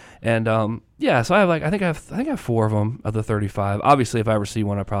him, and yeah. So I have I think I have 4 of them of the 35. Obviously, if I ever see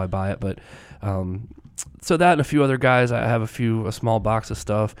one, I'd probably buy it, but. So that and a few other guys, I have a small box of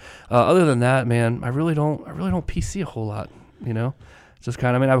stuff. Other than that, man, I really don't PC a whole lot. Just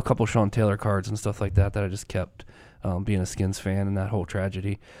kind of. I have a couple Sean Taylor cards and stuff like that I just kept, being a Skins fan and that whole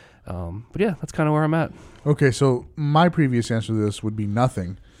tragedy. But yeah, that's kind of where I'm at. Okay, so my previous answer to this would be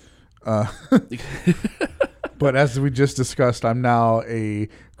nothing. But as we just discussed, I'm now a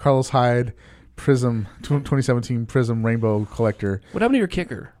Carlos Hyde Prism 2017 Prism Rainbow collector. What happened to your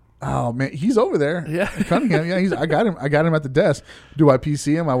kicker? Oh man, he's over there. Yeah, Cunningham. Yeah, I got him at the desk. Do I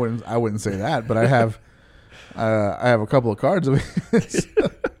PC him? I wouldn't say that, but I have a couple of cards of his.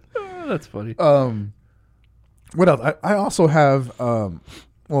 That's funny. What else? I also have.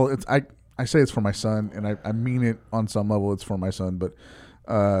 Well, I say it's for my son, and I mean it on some level. It's for my son, but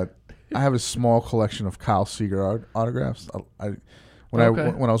I have a small collection of Kyle Seager autographs. When I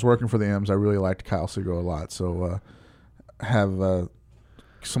was working for the M's, I really liked Kyle Seager a lot, so I have.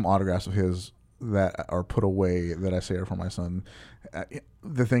 Some autographs of his that are put away that I say are for my son.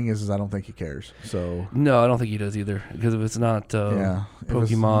 The thing is I don't think he cares. So no, I don't think he does either. Because if it's not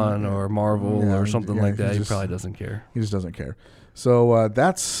Pokemon or Marvel or something like that, he probably doesn't care. He just doesn't care. So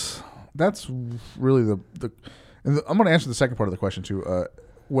that's really the. And I'm going to answer the second part of the question too.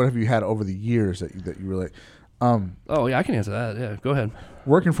 What have you had over the years that you really? Oh yeah, I can answer that. Yeah, go ahead.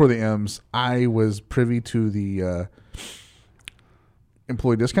 Working for the M's, I was privy to the.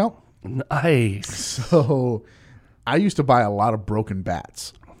 Employee discount. Nice. So I used to buy a lot of broken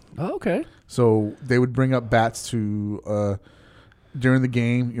bats. Oh, okay. So they would bring up bats to during the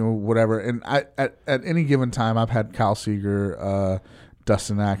game, whatever. And at any given time, I've had Kyle Seager,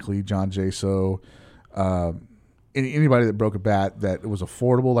 Dustin Ackley, John Jaso, anybody that broke a bat that was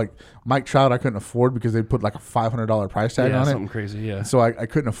affordable. Like Mike Trout, I couldn't afford because they put like a $500 price tag on it. Something crazy. Yeah. So I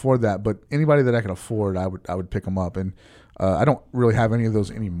couldn't afford that. But anybody that I could afford, I would pick them up. And I don't really have any of those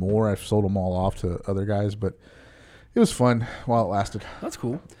anymore. I've sold them all off to other guys, but it was fun while it lasted. That's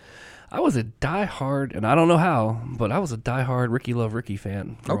cool. I was a diehard, and I don't know how, but I was a diehard Ricky Love Ricky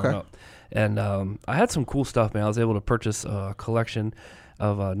fan growing up. And I had some cool stuff, man. I was able to purchase a collection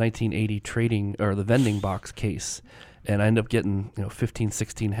of 1980 trading or the vending box case. and I ended up getting 15,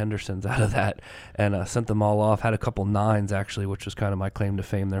 16 Hendersons out of that, and sent them all off. Had a couple 9s actually, which was kind of my claim to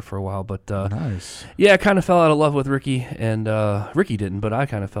fame there for a while. But Nice. yeah, I kind of fell out of love with Ricky, and Ricky didn't, but I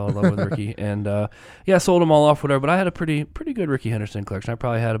kind of fell in love with Ricky, and yeah, sold them all off, whatever. But I had a pretty good Ricky Henderson collection. I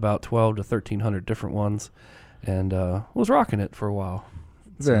probably had about 12 to 1,300 different ones, and was rocking it for a while.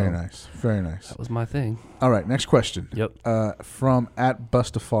 Very So, nice. Very nice. That was my thing. All right, next question. Yep. From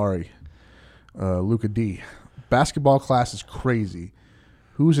 @Bustafari, Luca D. Basketball class is crazy.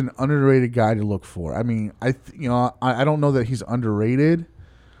 Who's an underrated guy to look for? I mean, I don't know that he's underrated,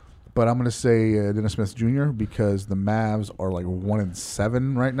 but I'm going to say Dennis Smith Jr. because the Mavs are like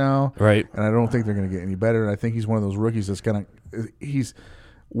 1-7 right now, Right. and I don't think they're going to get any better. And I think he's one of those rookies that's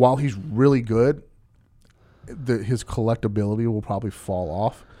while he's really good, his collectability will probably fall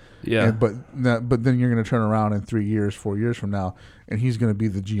off. Yeah. But then you're going to turn around in 3 years, 4 years from now, and he's going to be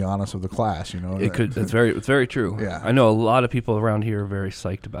the Giannis of the class. It could. It's very true. Yeah. I know a lot of people around here are very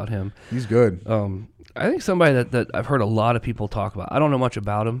psyched about him. He's good. I think somebody that I've heard a lot of people talk about. I don't know much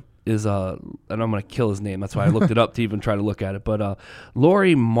about him. Is and I'm going to kill his name. That's why I looked it up to even try to look at it. But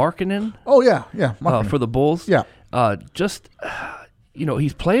Lauri Markkanen. Oh yeah. Markkanen. For the Bulls. Yeah.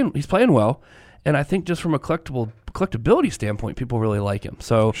 He's playing well, and I think just from a collectability standpoint, people really like him.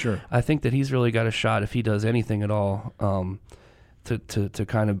 So Sure. I think that he's really got a shot if he does anything at all to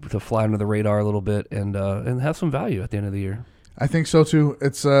kind of to fly under the radar a little bit and have some value at the end of the year. I think so too.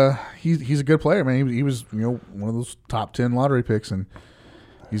 It's he's a good player, man. He was one of those top 10 lottery picks, and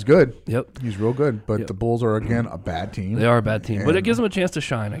he's good. Yep. He's real good. But Yep. the Bulls are again a bad team. They are a bad team, but And- it gives them a chance to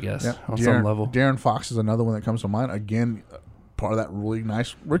shine, I guess, Yeah. on some level. De'Aaron Fox is another one that comes to mind. Again, part of that really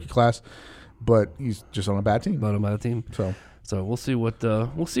nice rookie class, but he's just on a bad team. But a bad team. So we'll see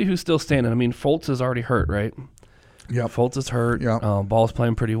we'll see who's still standing. I mean, Fultz is already hurt, right? yeah, Fultz is hurt. Yeah. Ball's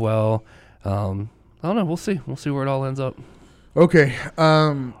playing pretty well. I don't know. We'll see. We'll see where it all ends up. Okay.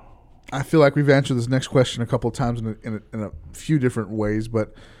 I feel like we've answered this next question a couple of times in a few different ways,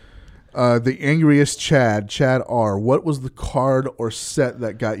 but the angriest Chad R. What was the card or set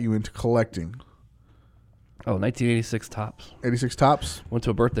that got you into collecting? Oh, 1986 Topps. 86 Topps. Went to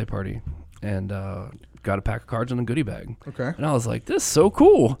a birthday party and got a pack of cards in a goodie bag. Okay. And I was like, "This is so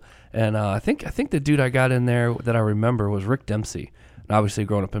cool." And I think the dude I got in there that I remember was Rick Dempsey. And obviously,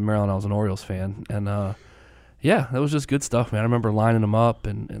 growing up in Maryland, I was an Orioles fan, and yeah, that was just good stuff, man. I remember lining them up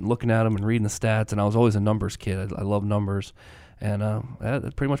and looking at them and reading the stats, and I was always a numbers kid. I love numbers, and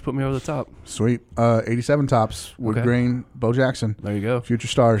that pretty much put me over the top. Sweet. 87 Topps. Wood Okay. grain. Bo Jackson. There you go. Future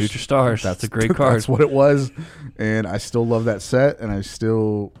Stars. Future Stars. That's a great card. That's what it was, and I still love that set, and I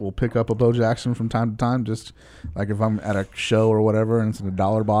still will pick up a Bo Jackson from time to time, just like if I'm at a show or whatever, and it's in a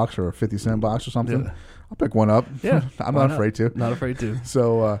 $1 box or a 50-cent box or something. Yeah. I'll pick one up. Yeah, I'm why not afraid to. Not afraid to.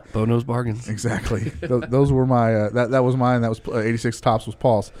 So Bo knows bargains. exactly. Those were my that was mine. That was 86 Topps was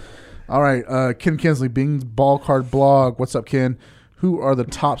Paul's. All right, Ken Kinsley, Bing's Ball Card Blog. What's up, Ken? Who are the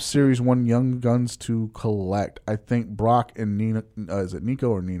top Series 1 young guns to collect? I think Brock and Nino. Is it Nico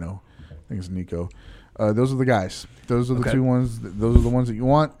or Nino? I think it's Nico. Those are the guys. Those are the two ones. Those are the ones that you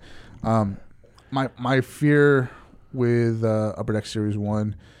want. My fear with Upper Deck Series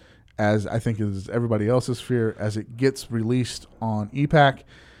 1, as I think is everybody else's fear, as it gets released on EPAC,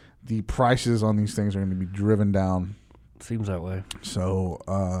 the prices on these things are going to be driven down. Seems that way. So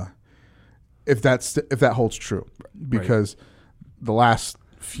if that holds true, because the last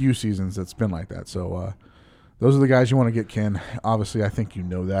few seasons it's been like that. So those are the guys you want to get, Ken. Obviously, I think you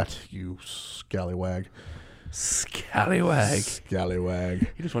know that, you scallywag. Scallywag. Scallywag.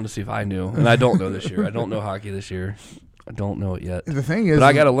 You just wanted to see if I knew, and I don't know this year. I don't know hockey this year. I don't know it yet. The thing is, but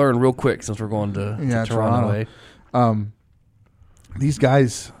I got to learn real quick since we're going to Toronto. These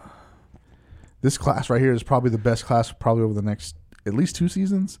guys, this class right here is probably the best class probably over the next at least 2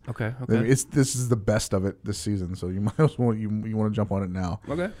 seasons. Okay. This is the best of it this season, so you might as well you want to jump on it now.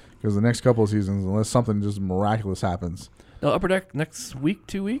 Okay. Because the next couple of seasons, unless something just miraculous happens. Now, Upper Deck next week,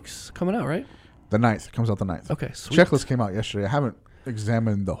 2 weeks coming out, right? The 9th. It comes out the 9th. Okay, sweet. Checklist came out yesterday. I haven't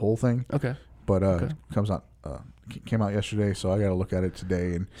examined the whole thing. Okay. But comes out came out yesterday, so I got to look at it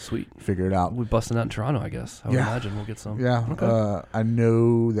today and sweet figure it out. We'll be busting out in Toronto, I guess. I would imagine we'll get some. Yeah. Okay. I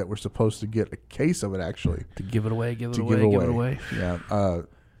know that we're supposed to get a case of it, actually. To give it away, give it away. Yeah.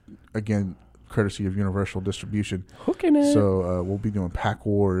 Again, courtesy of Universal Distribution. Hooking it. So we'll be doing pack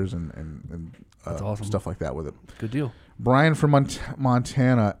wars and That's awesome. stuff like that with it. Good deal. Brian from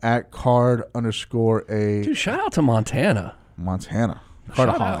Montana at @card_a. Dude, shout out to Montana. Montana.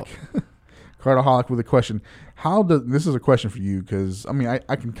 Shout Cardaholic. Cardaholic with a question. This is a question for you, because I mean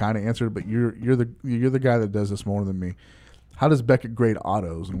I can kind of answer it, but you're the guy that does this more than me. How does Beckett grade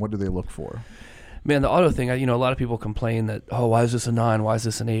autos, and what do they look for? Man, the auto thing, a lot of people complain that, oh, why is this a 9? Why is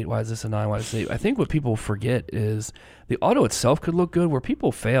this an 8? Why is this a 9? Why is this an 8? I think what people forget is the auto itself could look good. Where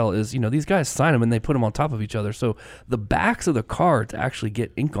people fail is, these guys sign them and they put them on top of each other. So the backs of the cards actually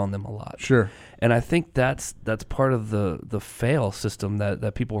get ink on them a lot. Sure. And I think that's part of the fail system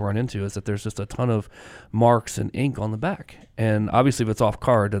that people run into, is that there's just a ton of marks and ink on the back. And obviously if it's off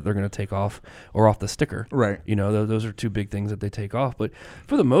card, that they're going to take off, or off the sticker. Right. Those are two big things that they take off. But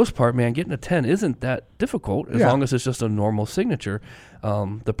for the most part, man, getting a 10 isn't that difficult as long as it's just a normal signature.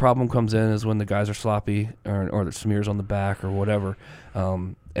 The problem comes in is when the guys are sloppy or the smears on the back or whatever.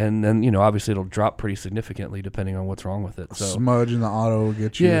 And then, obviously it'll drop pretty significantly depending on what's wrong with it. So smudge in the auto will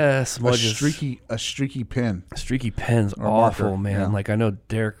get you. Yeah, smudge. A streaky pen. A streaky pen's or awful, marker, man. yeah. Like I know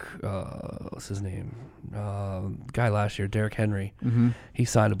Derek, what's his name? Guy last year, Derek Henry. Mm-hmm. He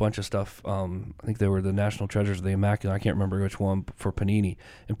signed a bunch of stuff. I think they were the National Treasures of the Immaculate. I can't remember which one, for Panini.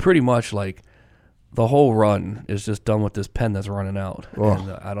 And pretty much like the whole run is just done with this pen that's running out. Oh.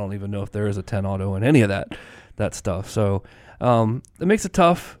 And I don't even know if there is a 10 auto in any of that stuff. So it makes it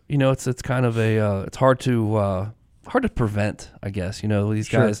tough. It's kind of it's hard to prevent, I guess. These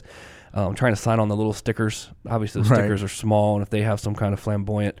guys trying to sign on the little stickers. Obviously, the stickers are small, and if they have some kind of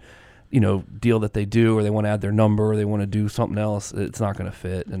flamboyant deal that they do, or they want to add their number, or they want to do something else, it's not going to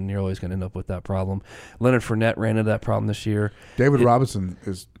fit, and you're always going to end up with that problem. Leonard Fournette ran into that problem this year. David Robinson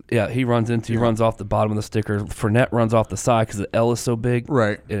is... Yeah, he runs off the bottom of the sticker. Fournette runs off the side because the L is so big.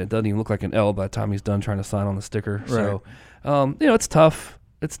 Right. And it doesn't even look like an L by the time he's done trying to sign on the sticker. Right. So, it's tough.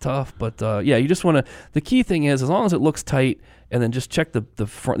 It's tough, but you just want to. The key thing is, as long as it looks tight, and then just check the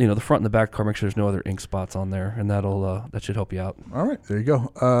front, the front and the back car, make sure there's no other ink spots on there, and that should help you out. All right, there you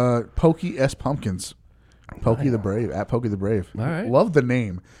go. Pokey S Pumpkins, Pokey the Brave at Pokey the Brave. All right, love the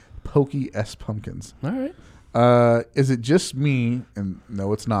name, Pokey S Pumpkins. All right. Is it just me? And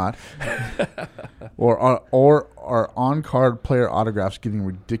no, it's not. or are on-card player autographs getting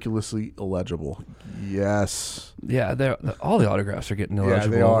ridiculously illegible? Yes. Yeah, all the autographs are getting illegible.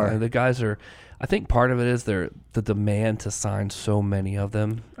 Yeah, they are. And the guys are. I think part of it is the demand to sign so many of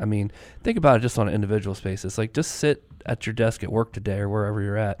them. I mean, think about it just on an individual basis. Like, just sit at your desk at work today or wherever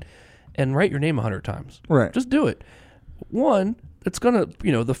you're at and write your name 100 times. Right. Just do it. One, it's going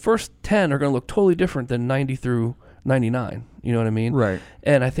to, the first 10 are going to look totally different than 90 through 99. You know what I mean? Right.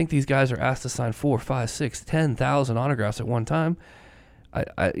 And I think these guys are asked to sign 4, 5, 6, 10,000 autographs at one time.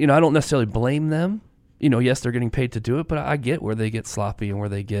 I don't necessarily blame them. Yes, they're getting paid to do it, but I get where they get sloppy and where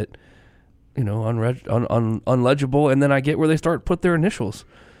they get, unlegible, and then I get where they start put their initials.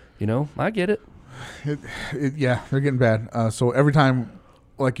 I get it. Yeah, they're getting bad. So every time,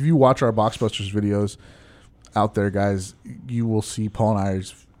 like if you watch our Boxbusters videos out there, guys, you will see Paul and I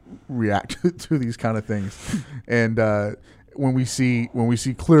react to these kind of things. And when we see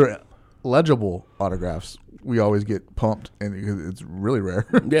clear, legible autographs, we always get pumped, and it's really rare.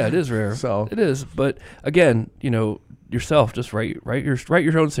 Yeah, it is rare. So it is, but again, yourself, just write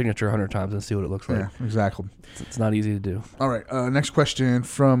your own signature 100 times and see what it looks like. Yeah, exactly. It's not easy to do. All right, next question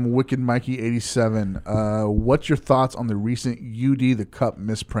from Wicked Mikey 87. What's your thoughts on the recent UD the Cup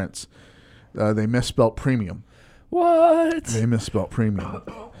misprints? They misspelled premium. What? They misspelled premium.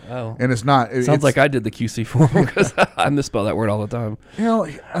 Oh. And it's not. Sounds like I did the QC form because I misspell that word all the time.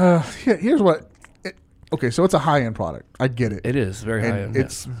 Here's what. Okay, so it's a high-end product. I get it. It is very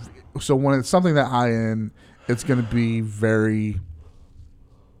high-end. So when it's something that high-end, it's going to be very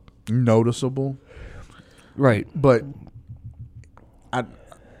noticeable. Right. But I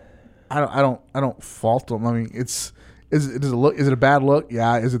don't fault them. I mean, is it a bad look?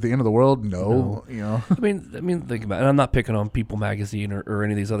 Yeah. Is it the end of the world? No. I mean, think about it. And I'm not picking on People Magazine or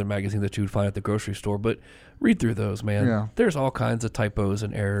any of these other magazines that you would find at the grocery store, but read through those, man. Yeah. There's all kinds of typos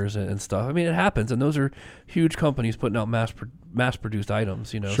and errors and stuff. I mean, it happens, and those are huge companies putting out mass-produced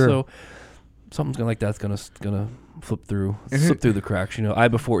items. Sure. So something's like that's gonna slip through the cracks. I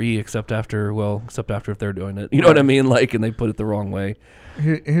before E, except after if they're doing it. You know what I mean? Like, and they put it the wrong way.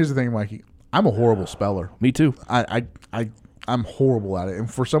 Here's the thing, Mikey. I'm a horrible speller. Me too. I'm horrible at it.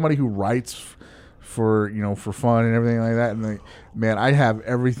 And for somebody who writes for fun and everything like that, and I have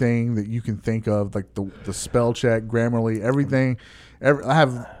everything that you can think of, like the spell check, Grammarly, everything. I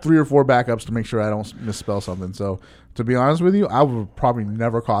have 3 or 4 backups to make sure I don't misspell something. So to be honest with you, I would probably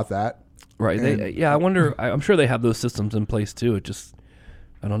never caught that. Right. I wonder. I'm sure they have those systems in place too. It just,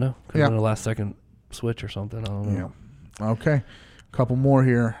 I don't know. Could have been a last second switch or something. I don't know. Yeah. Okay. Couple more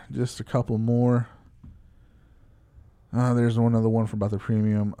here. Just a couple more. There's another one for about the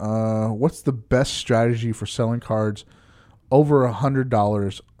premium. What's the best strategy for selling cards over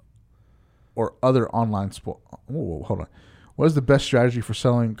 $100 or other online sport? Hold on. What is the best strategy for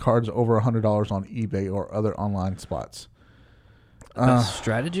selling cards over $100 on eBay or other online spots?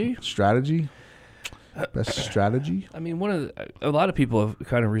 Strategy? Strategy? Best strategy? I mean, a lot of people have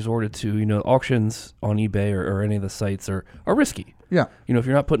kind of resorted to, auctions on eBay or any of the sites are risky. Yeah. If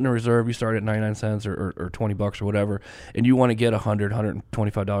you're not putting a reserve, you start at 99 cents or $20 or whatever, and you want to get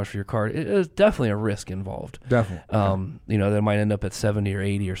 $125 for your card, it is definitely a risk involved. Definitely. That might end up at 70 or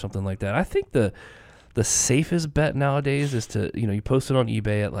 80 or something like that. I think the safest bet nowadays is to, you post it on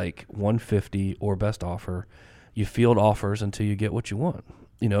eBay at like 150 or best offer. You field offers until you get what you want.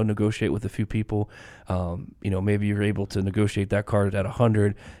 Negotiate with a few people. Maybe you're able to negotiate that card at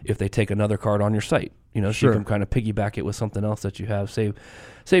 100 if they take another card on your site. So Sure. you can kind of piggyback it with something else that you have. Save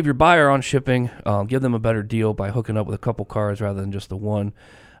your buyer on shipping. Give them a better deal by hooking up with a couple cards rather than just the one.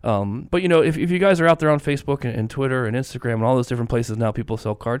 But if you guys are out there on Facebook and Twitter and Instagram and all those different places now, people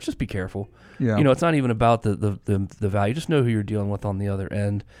sell cards. Just be careful. Yeah. It's not even about the value. Just know who you're dealing with on the other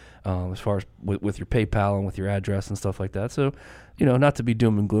end, as far as with your PayPal and with your address and stuff like that. So, not to be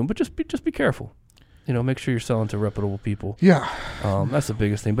doom and gloom, but just be careful. Make sure you're selling to reputable people. Yeah. That's the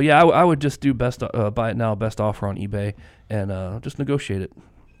biggest thing. But yeah, I would just do buy it now, best offer on eBay, and just negotiate it.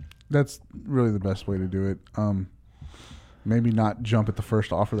 That's really the best way to do it. Maybe not jump at the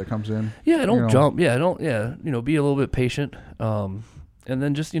first offer that comes in. Yeah, don't jump. Yeah, don't. Yeah, be a little bit patient. And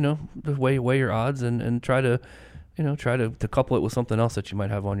then just weigh your odds and try to couple it with something else that you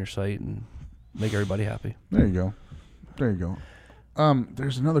might have on your site and make everybody happy. There you go.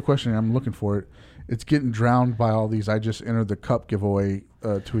 There's another question. I'm looking for it. It's getting drowned by all these. I just entered the cup giveaway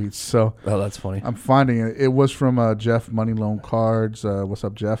tweets. So that's funny. I'm finding it. It was from Jeff Money Loan Cards. What's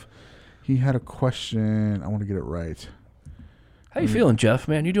up, Jeff? He had a question. I want to get it right. How you feeling, Jeff?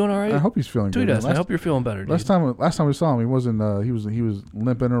 Man, you doing all right? I hope he's feeling good. Tweet us. I hope you're feeling better. Dude. Last time we saw him, he wasn't. He was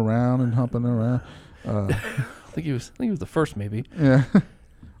limping around and humping around. I think he was the first, maybe. Yeah.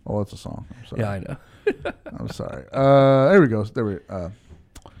 Oh, it's a song. I'm sorry. Yeah, I know. I'm sorry. There we go.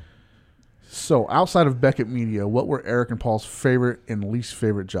 So, outside of Beckett Media, what were Eric and Paul's favorite and least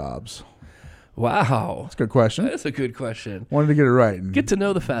favorite jobs? Wow, that's a good question. That's a good question. Wanted to get it right. Get to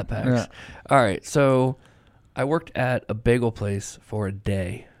know the Fat Packs. Yeah. All right, so I worked at a bagel place for a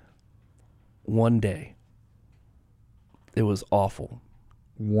day. One day. It was awful.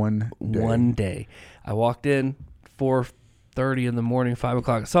 One day. I walked in 4:30 in the morning, 5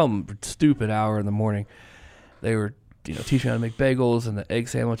 o'clock, some stupid hour in the morning. They were, teaching me how to make bagels and the egg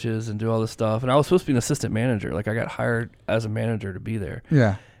sandwiches and do all this stuff. And I was supposed to be an assistant manager. Like, I got hired as a manager to be there.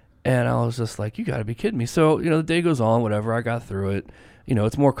 Yeah. And I was just like, you got to be kidding me. So, the day goes on, whatever. I got through it.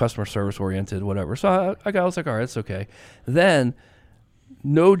 It's more customer service oriented, whatever. So I was like, all right, it's okay. Then,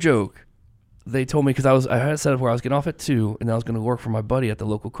 no joke, they told me, because I had it set up where I was getting off at 2, and I was going to work for my buddy at the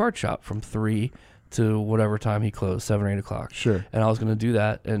local card shop from 3 to whatever time he closed, 7 or 8 o'clock. Sure. And I was going to do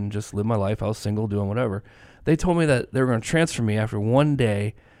that and just live my life. I was single, doing whatever. They told me that they were going to transfer me after one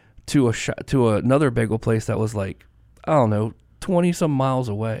day to another bagel place that was like, I don't know, 20-some miles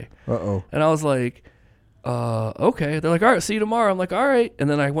away. Uh-oh. And I was like, okay. They're like, all right, see you tomorrow. I'm like, all right. And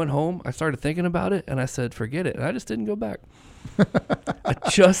then I went home. I started thinking about it, and I said, forget it. And I just didn't go back. I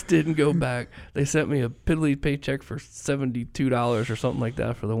just didn't go back. They sent me a piddly paycheck for $72 or something like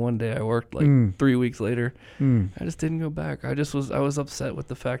that for the one day I worked, 3 weeks later. I just didn't go back. I was upset with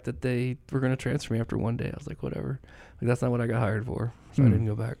the fact that they were going to transfer me after one day. I was like, whatever. Like, that's not what I got hired for. So I didn't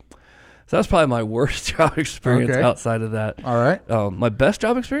go back. So that's probably my worst job experience outside of that. All right. My best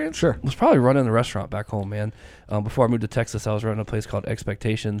job experience was probably running the restaurant back home, man. Before I moved to Texas, I was running a place called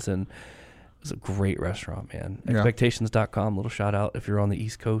Expectations, and it was a great restaurant, man. Yeah. Expectations.com, little shout out if you're on the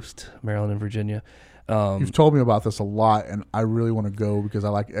East Coast, Maryland and Virginia. You've told me about this a lot, and I really want to go because I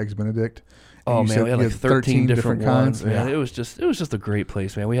like Eggs Benedict. Oh man, we had like 13 different ones. Man, yeah. It was just a great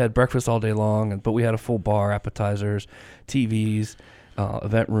place, man. We had breakfast all day long, but we had a full bar, appetizers, TVs,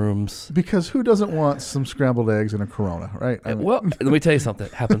 event rooms. Because who doesn't want some scrambled eggs and a Corona, right? Well, let me tell you something.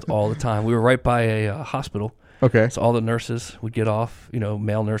 It happens all the time. We were right by a hospital. Okay. So all the nurses would get off,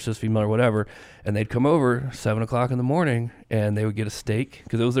 male nurses, female or whatever, and they'd come over 7 o'clock in the morning, and they would get a steak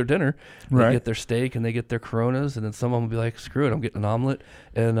because it was their dinner. They'd get their steak, and they get their Coronas, and then some of them would be like, screw it, I'm getting an omelet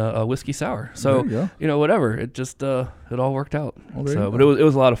and a whiskey sour. So, whatever. It just, it all worked out. But it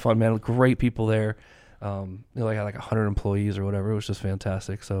was a lot of fun, man. Great people there. They had like 100 employees or whatever. It was just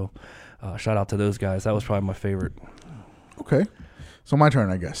fantastic. So shout out to those guys. That was probably my favorite. Okay. So my turn,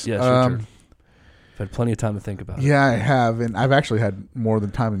 I guess. Yeah, your turn. I've had plenty of time to think about it. Yeah, I have, and I've actually had more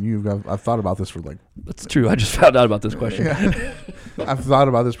than time than you. I've thought about this for like... That's true. I just found out about this question. Yeah. I've thought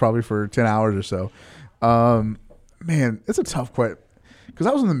about this probably for 10 hours or so. Man, it's a tough question because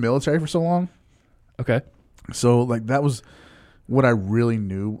I was in the military for so long. Okay. So like that was what I really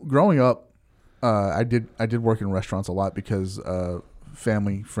knew growing up, I did work in restaurants a lot because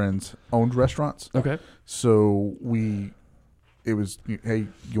family friends owned restaurants. Okay. So it was, hey,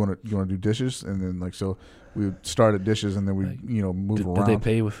 you want to do dishes, and then like so we would start at dishes, and then we move around. Did they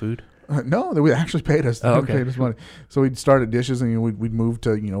pay you with food? No, they actually paid us. Oh, okay. Paid us money. So we'd start at dishes, and we'd move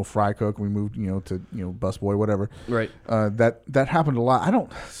to fry cook. We moved to busboy, whatever. Right. That happened a lot. I don't.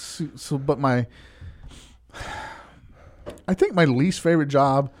 But I think my least favorite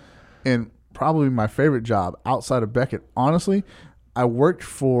job, and probably my favorite job outside of Beckett, honestly, I worked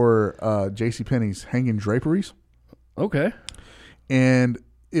for JCPenney's hanging draperies. Okay. And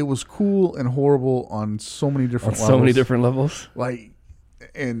it was cool and horrible on so many different levels. So many different levels. Like,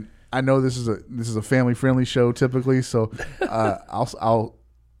 and I know this is a family friendly show typically, so I'll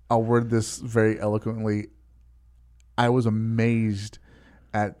word this very eloquently. I was amazed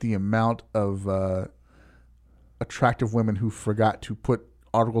at the amount of attractive women who forgot to put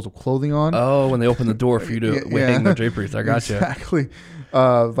articles of clothing on. Oh, when they open the door for you to hang the draperies. I gotcha. Exactly.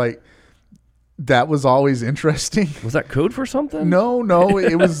 Like, that was always interesting. Was that code for something? No.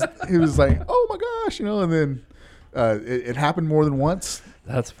 It was like, oh my gosh, and then it happened more than once.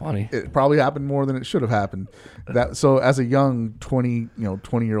 That's funny. It probably happened more than it should have happened. So as a young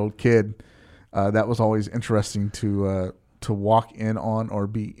 20-year-old kid, that was always interesting to walk in on or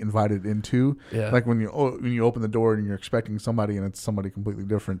be invited into. Yeah. Like when you open the door and you're expecting somebody and it's somebody completely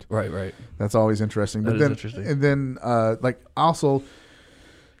different. Right. That's always interesting. That is interesting. And then like also,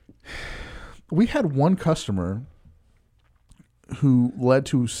 we had one customer who led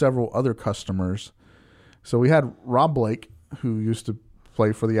to several other customers. So we had Rob Blake, who used to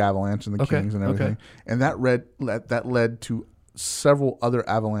play for the Avalanche and the Kings and everything, and that led to several other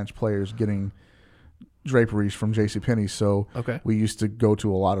Avalanche players getting draperies from JCPenney. So we used to go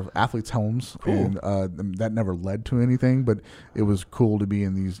to a lot of athletes' homes, and that never led to anything, but it was cool to be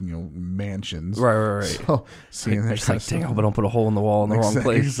in these mansions. Right. So seeing that, like, dang, I hope I don't put a hole in the wall in the wrong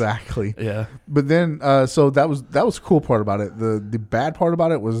place. Exactly. Yeah. But then, so that was the cool part about it. The bad part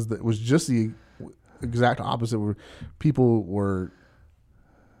about it was just the exact opposite. Where people were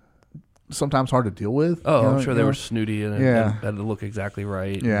sometimes hard to deal with. Oh, I'm sure they were snooty and had to look exactly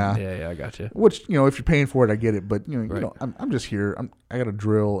right. Yeah, I got you. Which, if you're paying for it, I get it. But I'm just here. I got a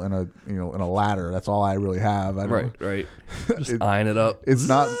drill and a ladder. That's all I really have. Right. Just eyeing it up. It's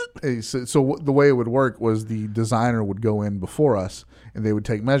not. So the way it would work was the designer would go in before us and they would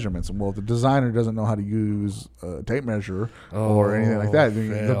take measurements. And well, if the designer doesn't know how to use a tape measure or anything like that,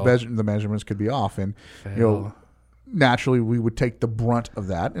 the measurements could be off. And naturally, we would take the brunt of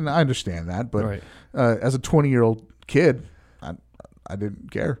that, and I understand that. But as a 20-year-old kid, I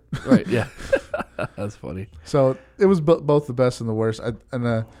didn't care. Right? Yeah, that's funny. So it was both the best and the worst.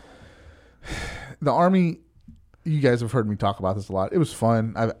 The Army, you guys have heard me talk about this a lot. It was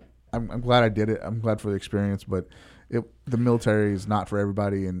fun. I'm glad I did it. I'm glad for the experience, but the military is not for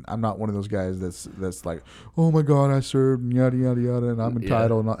everybody, and I'm not one of those guys that's like, oh my God, I served, and yada yada yada, and I'm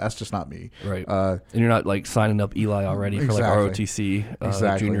entitled. And that's just not me. Right. And you're not like signing up Eli already for like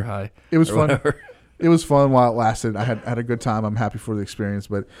ROTC, junior high. It was fun. Whatever. It was fun while it lasted. I had a good time. I'm happy for the experience,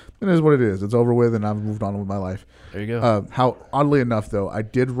 but it is what it is. It's over with, and I've moved on with my life. There you go. How oddly enough, though, I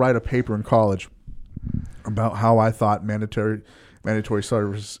did write a paper in college about how I thought mandatory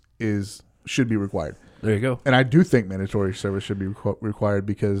service should be required. There you go. And I do think mandatory service should be required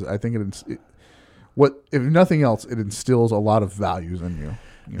because I think if nothing else, it instills a lot of values in you.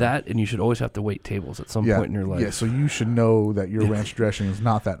 That, and you should always have to wait tables at some point in your life. Yeah, so you should know that your ranch dressing is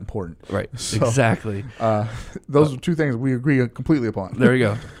not that important. Right, so, exactly. Those are two things we agree completely upon. There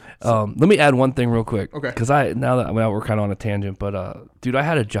you go. Let me add one thing real quick. Okay. Because we're kind of on a tangent, but dude, I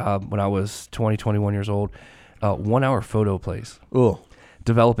had a job when I was 21 years old, 1 hour photo place. Ugh.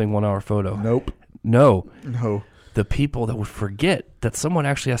 Developing 1 hour photo. Nope. No. The people that would forget that someone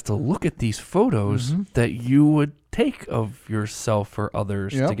actually has to look at these photos that you would take of yourself or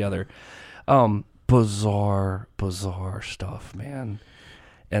others together. Bizarre stuff, man.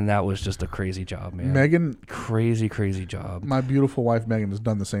 And that was just a crazy job, man. Megan. Crazy job. My beautiful wife, Megan, has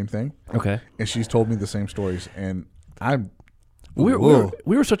done the same thing. Okay. And she's told me the same stories. And we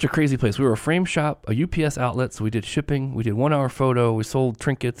were such a crazy place. We were a frame shop, a UPS outlet, so we did shipping. We did 1 hour photo. We sold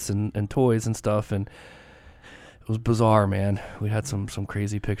trinkets and toys and stuff. And it was bizarre, man. We had some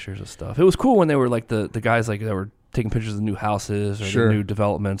crazy pictures of stuff. It was cool when they were like the guys like that were taking pictures of the new houses or the new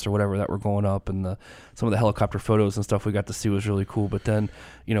developments or whatever that were going up, and some of the helicopter photos and stuff we got to see was really cool. But then,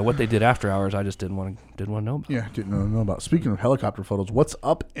 what they did after hours, I just didn't want to know about. Yeah, didn't know about. Speaking of helicopter photos, what's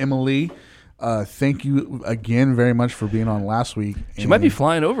up, Emily? Thank you again very much for being on last week. She might be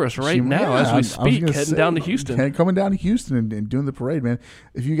flying over us now as we speak, heading down to Houston. Coming down to Houston and doing the parade, man.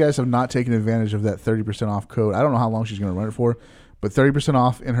 If you guys have not taken advantage of that 30% off code, I don't know how long she's going to run it for, but 30%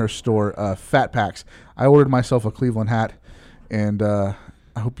 off in her store, Fat Packs. I ordered myself a Cleveland hat, and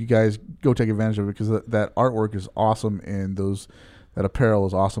I hope you guys go take advantage of it because that artwork is awesome, and that apparel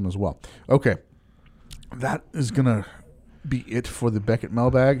is awesome as well. Okay, that is going to be it for the Beckett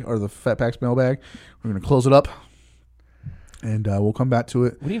mailbag, or the Fat Packs mailbag. We're going to close it up, and we'll come back to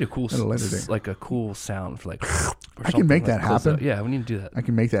it. We need a cool, like a cool sound for like. I can make that happen. Yeah, we need to do that. I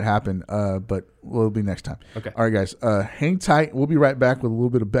can make that happen, but it'll be next time. Okay. All right, guys. Hang tight. We'll be right back with a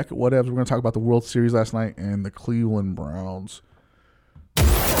little bit of Beckett whatevs. We're going to talk about the World Series last night and the Cleveland Browns.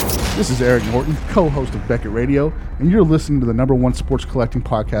 This is Eric Norton, co-host of Beckett Radio, and you're listening to the #1 sports collecting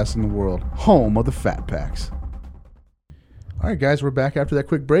podcast in the world, home of the Fat Packs. All right, guys, we're back after that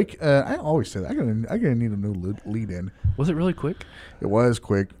quick break. I always say that. I'm gonna need a new lead in. Was it really quick? It was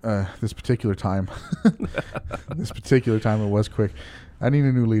quick. This particular time. It was quick. I need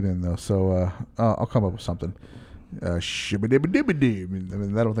a new lead in, though, so I'll come up with something. Shibba-dibba-dibba-dib. I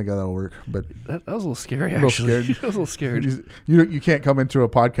mean, I don't think that'll work, but that was a little scary, actually. I was a little scared. You can't come into a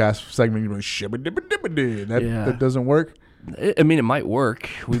podcast segment and go shibba-dibba-dibba-dib. That doesn't work? I mean, it might work.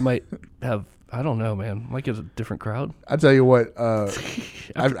 We might have... I don't know, man. Might get a different crowd. I tell you what,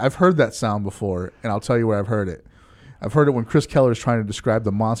 I've heard that sound before, and I'll tell you where I've heard it. I've heard it when Chris Keller is trying to describe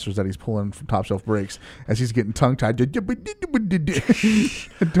the monsters that he's pulling from Top Shelf Breaks as he's getting tongue-tied. I don't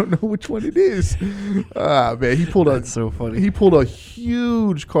know which one it is. Man, he pulled That's so funny. He pulled a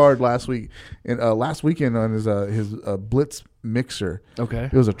huge card last week, and last weekend on his Blitz mixer. Okay.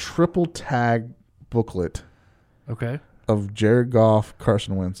 It was a triple tag booklet. Okay. Of Jared Goff,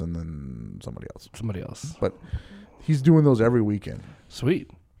 Carson Wentz, and then somebody else. But he's doing those every weekend.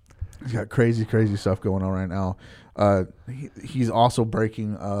 Sweet. He's got crazy stuff going on right now. He's also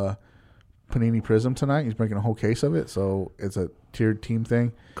breaking Panini Prism tonight. He's breaking a whole case of it, so it's a tiered team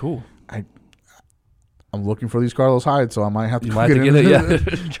thing. Cool. I'm looking for these Carlos Hyde, so I might have to get it. Yeah,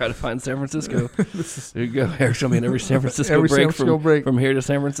 try to find San Francisco. There you go. Eric's going to be in every San Francisco break from here to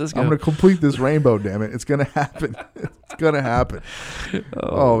San Francisco. I'm going to complete this rainbow, damn it. It's going to happen. It's going to happen.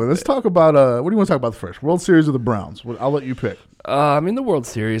 Let's talk about, what do you want to talk about first? World Series of the Browns. I'll let you pick. The World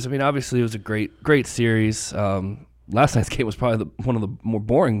Series. Obviously it was a great series. Last night's game was probably one of the more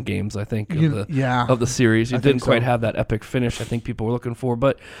boring games, I think, of the series. It didn't quite have that epic finish I think people were looking for.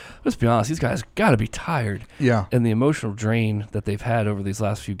 But let's be honest, these guys got to be tired. Yeah. And the emotional drain that they've had over these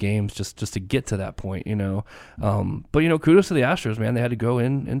last few games just to get to that point, But, kudos to the Astros, man. They had to go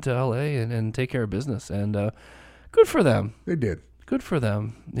into L.A. and take care of business. And good for them. They did. Good for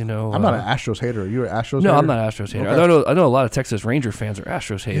them, I'm not an Astros hater. Are you an Astros hater? No, I'm not an Astros hater. Okay. I know a lot of Texas Ranger fans are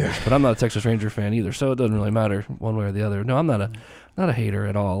Astros haters, but I'm not a Texas Ranger fan either, so it doesn't really matter one way or the other. No, I'm not a hater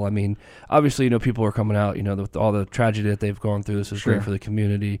at all. I mean, obviously, people are coming out, with all the tragedy that they've gone through. This is great for the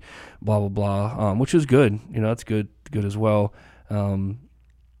community, blah, blah, blah, which is good. That's good as well. I don't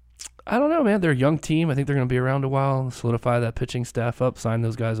know, man. They're a young team. I think they're going to be around a while, solidify that pitching staff up, sign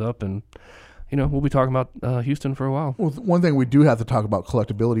those guys up, and we'll be talking about Houston for a while. Well, one thing we do have to talk about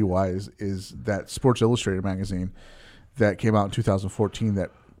collectability-wise is that Sports Illustrated magazine that came out in 2014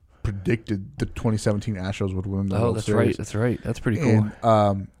 that predicted the 2017 Astros would win the World Series. That's right. That's pretty cool.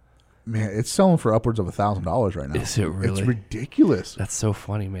 And, man, it's selling for upwards of $1,000 right now. Is it really? It's ridiculous. That's so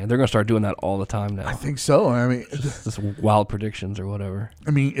funny, man. They're going to start doing that all the time now. I think so. I mean, just wild predictions or whatever.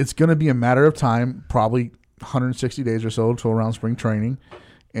 I mean, it's going to be a matter of time, probably 160 days or so until around spring training.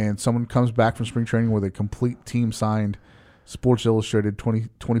 And someone comes back from spring training with a complete team signed Sports Illustrated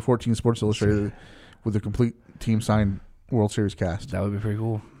 2014 Sports Illustrated with a complete team signed World Series cast. That would be pretty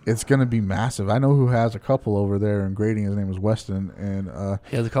cool. It's going to be massive. I know who has a couple over there in grading. His name is Weston, and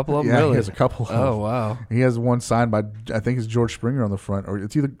he has a couple of them. Yeah, really? He has a couple. Oh wow! He has one signed by I think it's George Springer on the front, or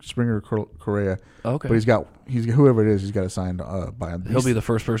it's either Springer or Correa. Okay, but he's whoever it is, he's got it signed by him. He'll be the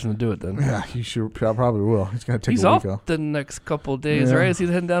first person to do it then. Yeah, he should probably will. He's going to take. He's a week off the next couple of days, right? Is he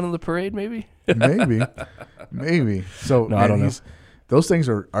heading down to the parade? Maybe. maybe. So no, I don't know. Those things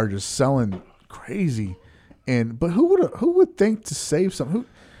are just selling crazy, but who would think to save some?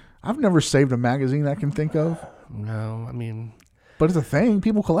 I've never saved a magazine I can think of. No, I mean... But it's a thing.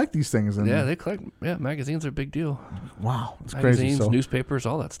 People collect these things. Yeah, they collect... Yeah, magazines are a big deal. Wow. It's crazy. Magazines, newspapers,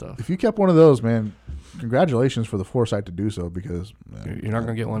 all that stuff. If you kept one of those, man, congratulations for the foresight to do so because... You're not going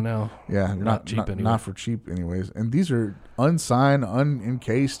to get one now. Yeah. Not cheap anyway. Not for cheap anyways. And these are unsigned,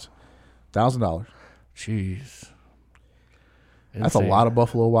 unencased, $1,000. Jeez. That's a lot of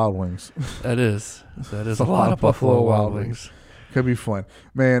Buffalo Wild Wings. That is a lot of Buffalo Wild Wings. Could be fun,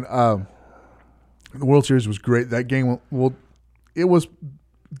 man. The World Series was great. That game,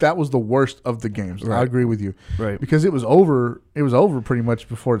 that was the worst of the games. Right. I agree with you. Right. Because it was over. It was over pretty much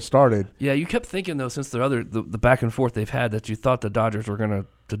before it started. Yeah, you kept thinking though, since the back and forth they've had, that you thought the Dodgers were going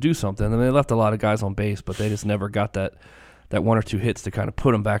to do something. I mean, they left a lot of guys on base, but they just never got that one or two hits to kind of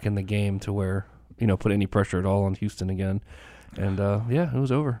put them back in the game to where, put any pressure at all on Houston again. And it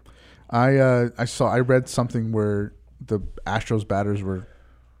was over. I read something where the Astros batters were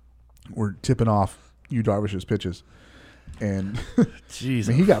tipping off Yu Darvish's pitches, and jeez,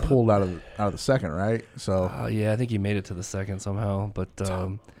 I mean, he got pulled out of the second, right? So I think he made it to the second somehow, but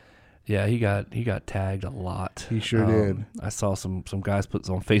he got tagged a lot. He sure did. I saw some guys put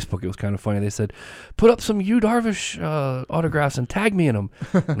on Facebook. It was kind of funny. They said, "Put up some Yu Darvish autographs and tag me in them."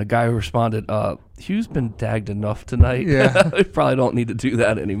 And the guy who responded, "Hugh's been tagged enough tonight. Yeah, we probably don't need to do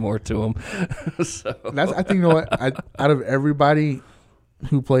that anymore to him." So I think out of everybody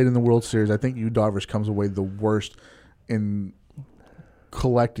who played in the World Series, I think Yu Darvish comes away the worst in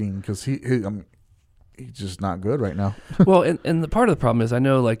collecting because he's just not good right now. Well, and the part of the problem is, I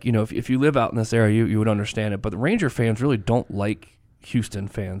know, if you live out in this area, you would understand it, but the Ranger fans really don't like Houston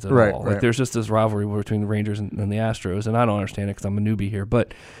fans at all. Like, there's just this rivalry between the Rangers and the Astros, and I don't understand it because I'm a newbie here.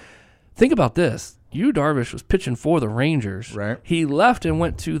 But think about this. Yu Darvish was pitching for the Rangers. Right. He left and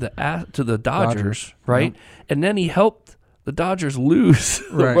went to the Dodgers, right? Yep. And then he helped the Dodgers lose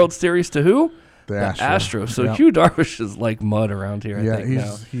the World Series to who? The Astros. So Yu Darvish is like mud around here, I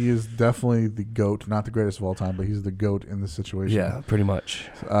think. He is definitely the GOAT, not the greatest of all time, but he's the GOAT in this situation. Yeah, pretty much.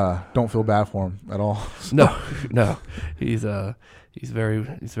 Don't feel bad for him at all. No. He's very,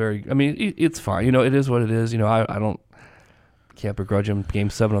 I mean, it's fine. It is what it is. I can't begrudge him Game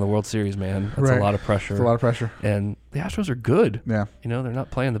 7 of the World Series, man. That's a lot of pressure. It's a lot of pressure. And the Astros are good. Yeah. They're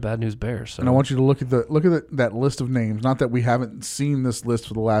not playing the Bad News Bears. So. And I want you to look at that list of names. Not that we haven't seen this list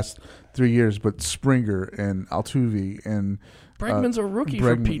for the last 3 years, but Springer and Altuve and Bregman's a rookie,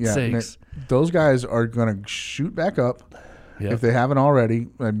 for Pete's sakes. Those guys are going to shoot back up if they haven't already.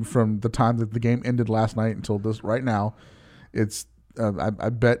 And from the time that the game ended last night until this right now, it's I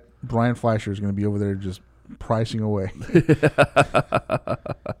bet Brian Fleischer is going to be over there just pricing away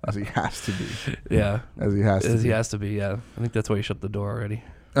as he has to be. Yeah, as he has to be. Yeah, I think that's why he shut the door already.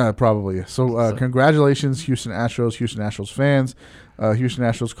 Probably. So congratulations, Houston Astros fans, Houston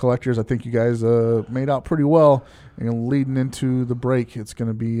Astros collectors. I think you guys made out pretty well. And leading into the break, it's going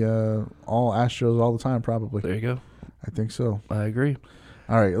to be all Astros all the time, probably. There you go. I think so. I agree.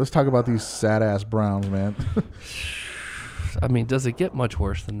 All right, let's talk about these sad ass Browns, man. I mean, does it get much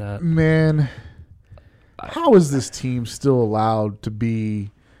worse than that, man? How is this team still allowed to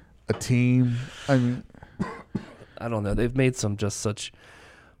be a team? I mean, I don't know. They've made such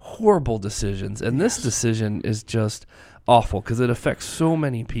horrible decisions, and this decision is just awful because it affects so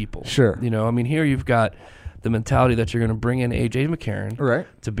many people. Sure. I mean, here you've got the mentality that you're going to bring in A.J. McCarron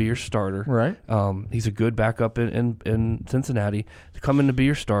to be your starter. Right. He's a good backup in Cincinnati to come in to be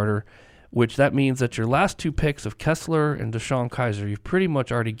your starter, which that means that your last two picks of Kessler and DeShone Kizer, you've pretty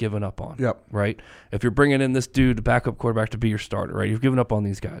much already given up on. Yep. Right? If you're bringing in this dude, the backup quarterback, to be your starter, right? You've given up on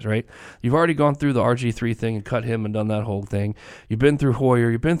these guys, right? You've already gone through the RG3 thing and cut him and done that whole thing. You've been through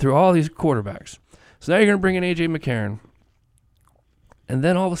Hoyer. You've been through all these quarterbacks. So now you're going to bring in A.J. McCarron. And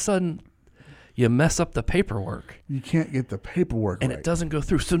then all of a sudden, you mess up the paperwork. You can't get the paperwork and right. It doesn't go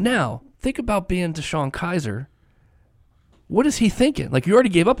through. So now, think about being DeShone Kizer. What is he thinking? Like, you already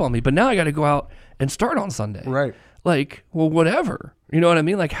gave up on me, but now I got to go out and start on Sunday. Right. Like, well, whatever. You know what I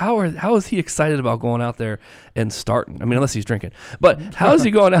mean? Like, how is he excited about going out there and starting? I mean, unless he's drinking. But how is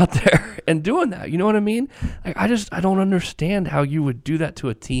he going out there and doing that? You know what I mean? Like, I don't understand how you would do that to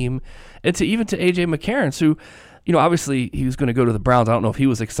a team, and even to A.J. McCarron, who, obviously he was going to go to the Browns. I don't know if he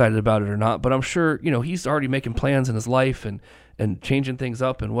was excited about it or not, but I'm sure, he's already making plans in his life and changing things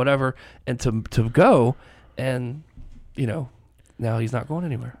up and whatever, and to go and, now he's not going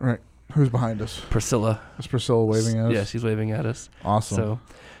anywhere. Right. Who's behind us? Priscilla. Is Priscilla waving at us? Yeah, she's waving at us. Awesome. So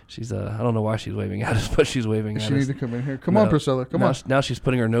she's I don't know why she's waving at us, but she's waving at us. She need to come in here. Come on, Priscilla. Come on. Now she's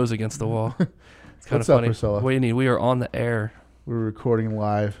putting her nose against the wall. It's kind What's of funny. up, Priscilla? What do you need? We are on the air. We're recording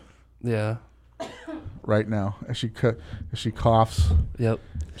live. Yeah. Right now, as she coughs. Yep.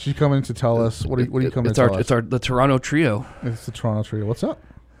 She's coming to tell us. What are you coming to tell us? It's the Toronto Trio. It's the Toronto Trio. What's up?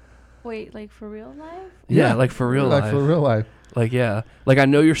 Wait, like for real life? Yeah, like for real life. Like for real life. Like, yeah. Like, I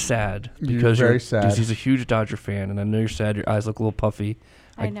know you're sad because you're very sad. Because he's a huge Dodger fan, and I know you're sad. Your eyes look a little puffy.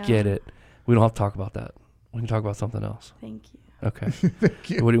 I know. get it. We don't have to talk about that. We can talk about something else. Thank you. Okay. Thank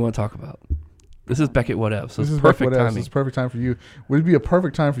you. What do you want to talk about? This is Beckett Whatever. So this it's is perfect timing. This is perfect time for you. Would it be a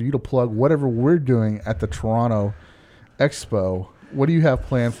perfect time for you to plug whatever we're doing at the Toronto Expo what do you have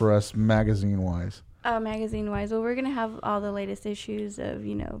planned for us magazine-wise? Magazine-wise, well, we're going to have all the latest issues of,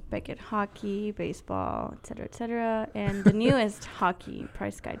 Beckett hockey, baseball, et cetera, and the newest hockey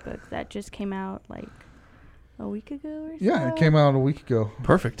price guidebook that just came out, like, a week ago or so. Yeah, it came out a week ago.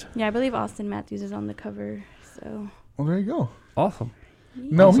 Perfect. Yeah, I believe Austin Matthews is on the cover, so. Well, there you go. Awesome.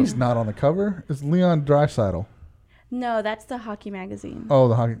 No, Awesome. he's not on the cover. It's Leon Draisaitl. No, that's the hockey magazine. Oh,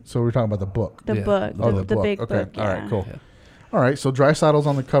 the hockey. So we're talking about the book. The Yeah. book. Oh, the book. big Okay. book, All right, yeah. cool. Yeah. All right, so Draisaitl's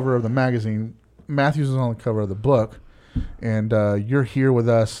on the cover of the magazine. Matthews is on the cover of the book, and you're here with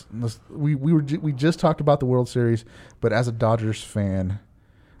us. We just talked about the World Series, but as a Dodgers fan,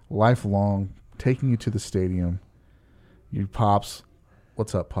 lifelong, taking you to the stadium, you Pops.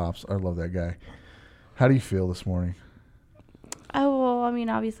 What's up, Pops? I love that guy. How do you feel this morning? Oh, well, I mean,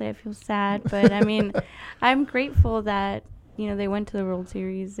 obviously I feel sad, but I mean, I'm grateful that, they went to the World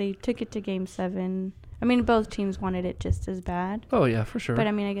Series. They took it to Game 7. I mean, both teams wanted it just as bad. Oh, yeah, for sure. But,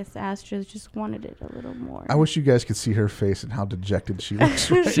 I mean, I guess the Astros just wanted it a little more. I wish you guys could see her face and how dejected she looks.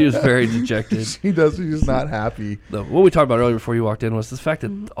 She was very dejected. She's not happy. What we talked about earlier before you walked in was the fact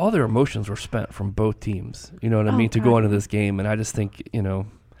that all their emotions were spent from both teams. You know what I mean? To go into this game. And I just think, there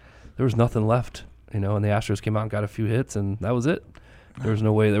was nothing left, and the Astros came out and got a few hits, and that was it. There was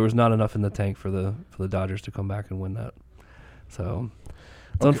no way. There was not enough in the tank for the Dodgers to come back and win that. So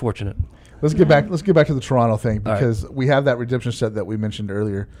it's unfortunate. Let's get back to the Toronto thing, because right. we have that redemption set that we mentioned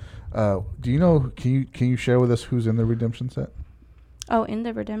earlier. Do you know? Can you share with us who's in the redemption set? Oh, in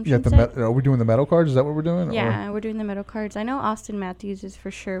the redemption set? Are we doing the metal cards? Is that what we're doing? Yeah, we're doing the metal cards. I know Austin Matthews is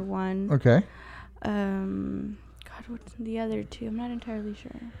for sure one. Okay. God, what's the other two? I'm not entirely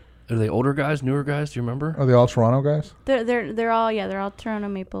sure. Are they older guys, newer guys? Do you remember? Are they all Toronto guys? They're all Toronto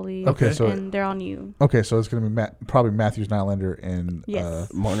Maple Leafs. Okay, so and they're all new. Okay, so it's going to be probably Matthews, Nylander, and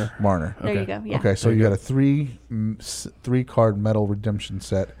Yes. Marner. There you go. Yeah. Okay, so you got a three card metal redemption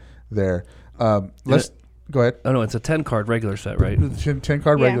set there. Let's go ahead. Oh no, it's a 10-card regular set, right? 10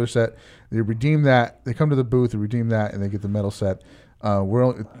 card regular set. They redeem that. They come to the booth, they redeem that, and they get the metal set.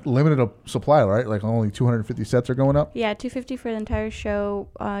 We're limited supply, right? Like only 250 sets are going up. Yeah, 250 for the entire show.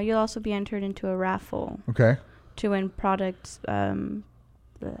 You'll also be entered into a raffle. Okay. To win products.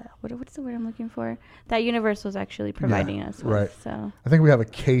 What's the word I'm looking for? That Universal's actually providing us with. Right. So I think we have a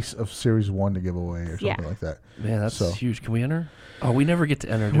case of Series 1 to give away or something like that. Man, that's huge. Can we enter? Oh, we never get to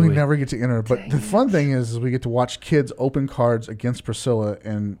enter. We never get to enter. But the fun thing is we get to watch kids open cards against Priscilla,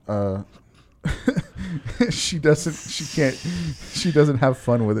 and she doesn't have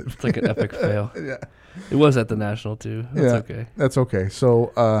fun with it. It's like an epic fail. Yeah. It was at the National too. That's okay. That's okay.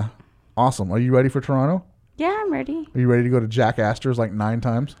 So awesome. Are you ready for Toronto? yeah, I'm ready. Are you ready to go to Jack Astor's like 9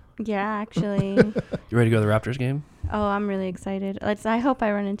 times? Yeah, actually. You ready to go to the Raptors game? Oh, I'm really excited. I hope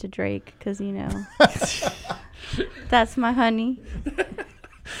I run into Drake because, that's my honey.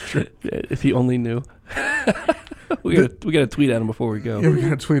 If he only knew. we gotta tweet at him before we go. Yeah, we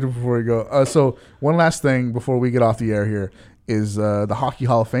gotta tweet him before we go. So one last thing before we get off the air here is the Hockey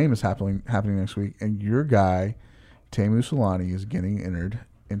Hall of Fame is happening next week, and your guy Teemu Selanne is getting entered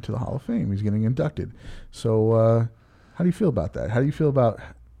into the Hall of Fame. He's getting inducted. So how do you feel about that? How do you feel about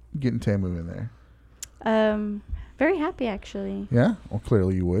getting Teemu in there? Very happy, actually. Yeah? Well,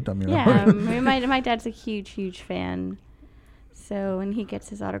 clearly you would. I mean, yeah, my dad's a huge fan. So, and he gets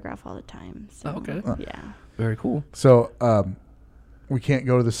his autograph all the time. So, okay. Yeah. Very cool. So, we can't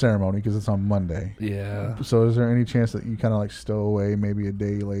go to the ceremony because it's on Monday. Yeah. So, is there any chance that you kind of like stow away maybe a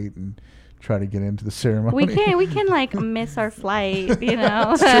day late and try to get into the ceremony? We can like miss our flight, It's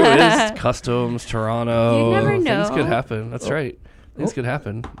true. It is customs, Toronto. You never know. Things could happen. That's right. Things could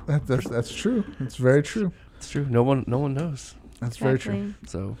happen. That's true. It's very true. It's true. No one knows. That's very true.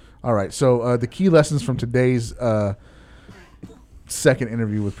 So, all right. So the key lessons from today's second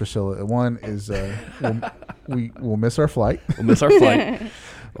interview with Priscilla. One is we'll miss our flight. We'll miss our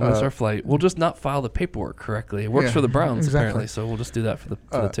flight. We'll just not file the paperwork correctly. It works for the Browns apparently, so we'll just do that for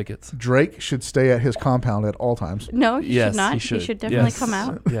the tickets. Drake should stay at his compound at all times. No, he should not. He should definitely come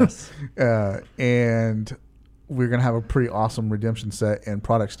out. Yes. And we're gonna have a pretty awesome redemption set and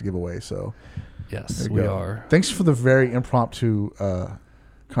products to give away. So yes, we are. Thanks for the very impromptu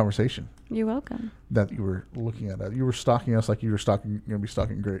conversation. You're welcome. That you were looking at. You were stalking us like you were going to be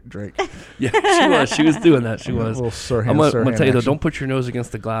stalking Drake. Yeah, she was. She was doing that. She was. A little Sirhan, I'm going to tell you, though, action. don't put your nose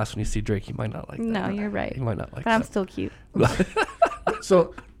against the glass when you see Drake. He might not like that. No, you're right. He might not like but that. I'm still cute.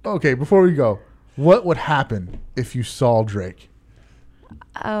 So, okay, before we go, what would happen if you saw Drake?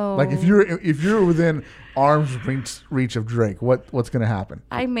 Oh. Like if you're within arm's reach of Drake, what's going to happen?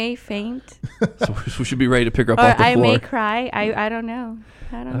 I may faint. So we should be ready to pick her up Or off the I floor. may cry. I don't know.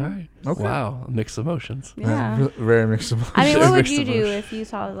 I don't All know. right. Okay. Wow. Mixed emotions. Yeah. Very mixed emotions. I mean, what would Mixed you do emotion. if you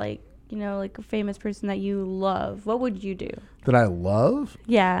saw like a famous person that you love? What would you do? That I love?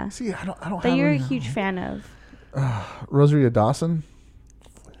 Yeah. See, I don't That have you're a any- huge fan of. Rosaria Dawson?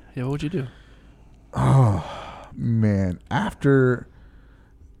 Yeah, what would you do? Man, after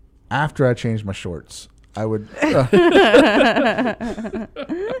I changed my shorts, I would.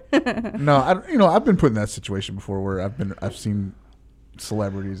 No, I've been put in that situation before where I've seen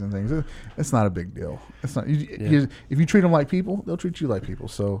celebrities and things. It's not a big deal. It's not. If you treat them like people, they'll treat you like people.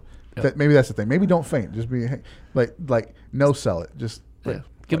 So maybe that's the thing. Maybe don't faint. Just be like no sell it. Just Yeah.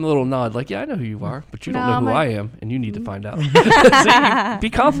 Give him a little nod, like, yeah, I know who you are, but you don't No, know who my- I am, and you need to find out. See, be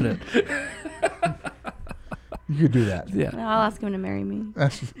confident. you could do that. Yeah, I'll ask him to marry me.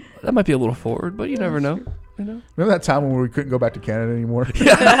 that might be a little forward, but you never know. You know, Remember that time when we couldn't go back to Canada anymore? we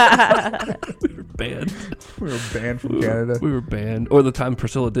were banned. We were banned from Canada. We were banned. Or the time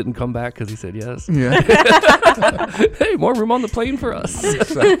Priscilla didn't come back because he said yes. Yeah, Hey, more room on the plane for us.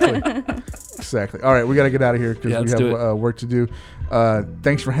 exactly. All right, we got to get out of here because Yeah, we let's do have work to do.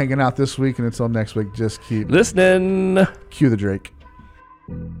 Thanks for hanging out this week, and until next week, just keep Listening. cue the Drake.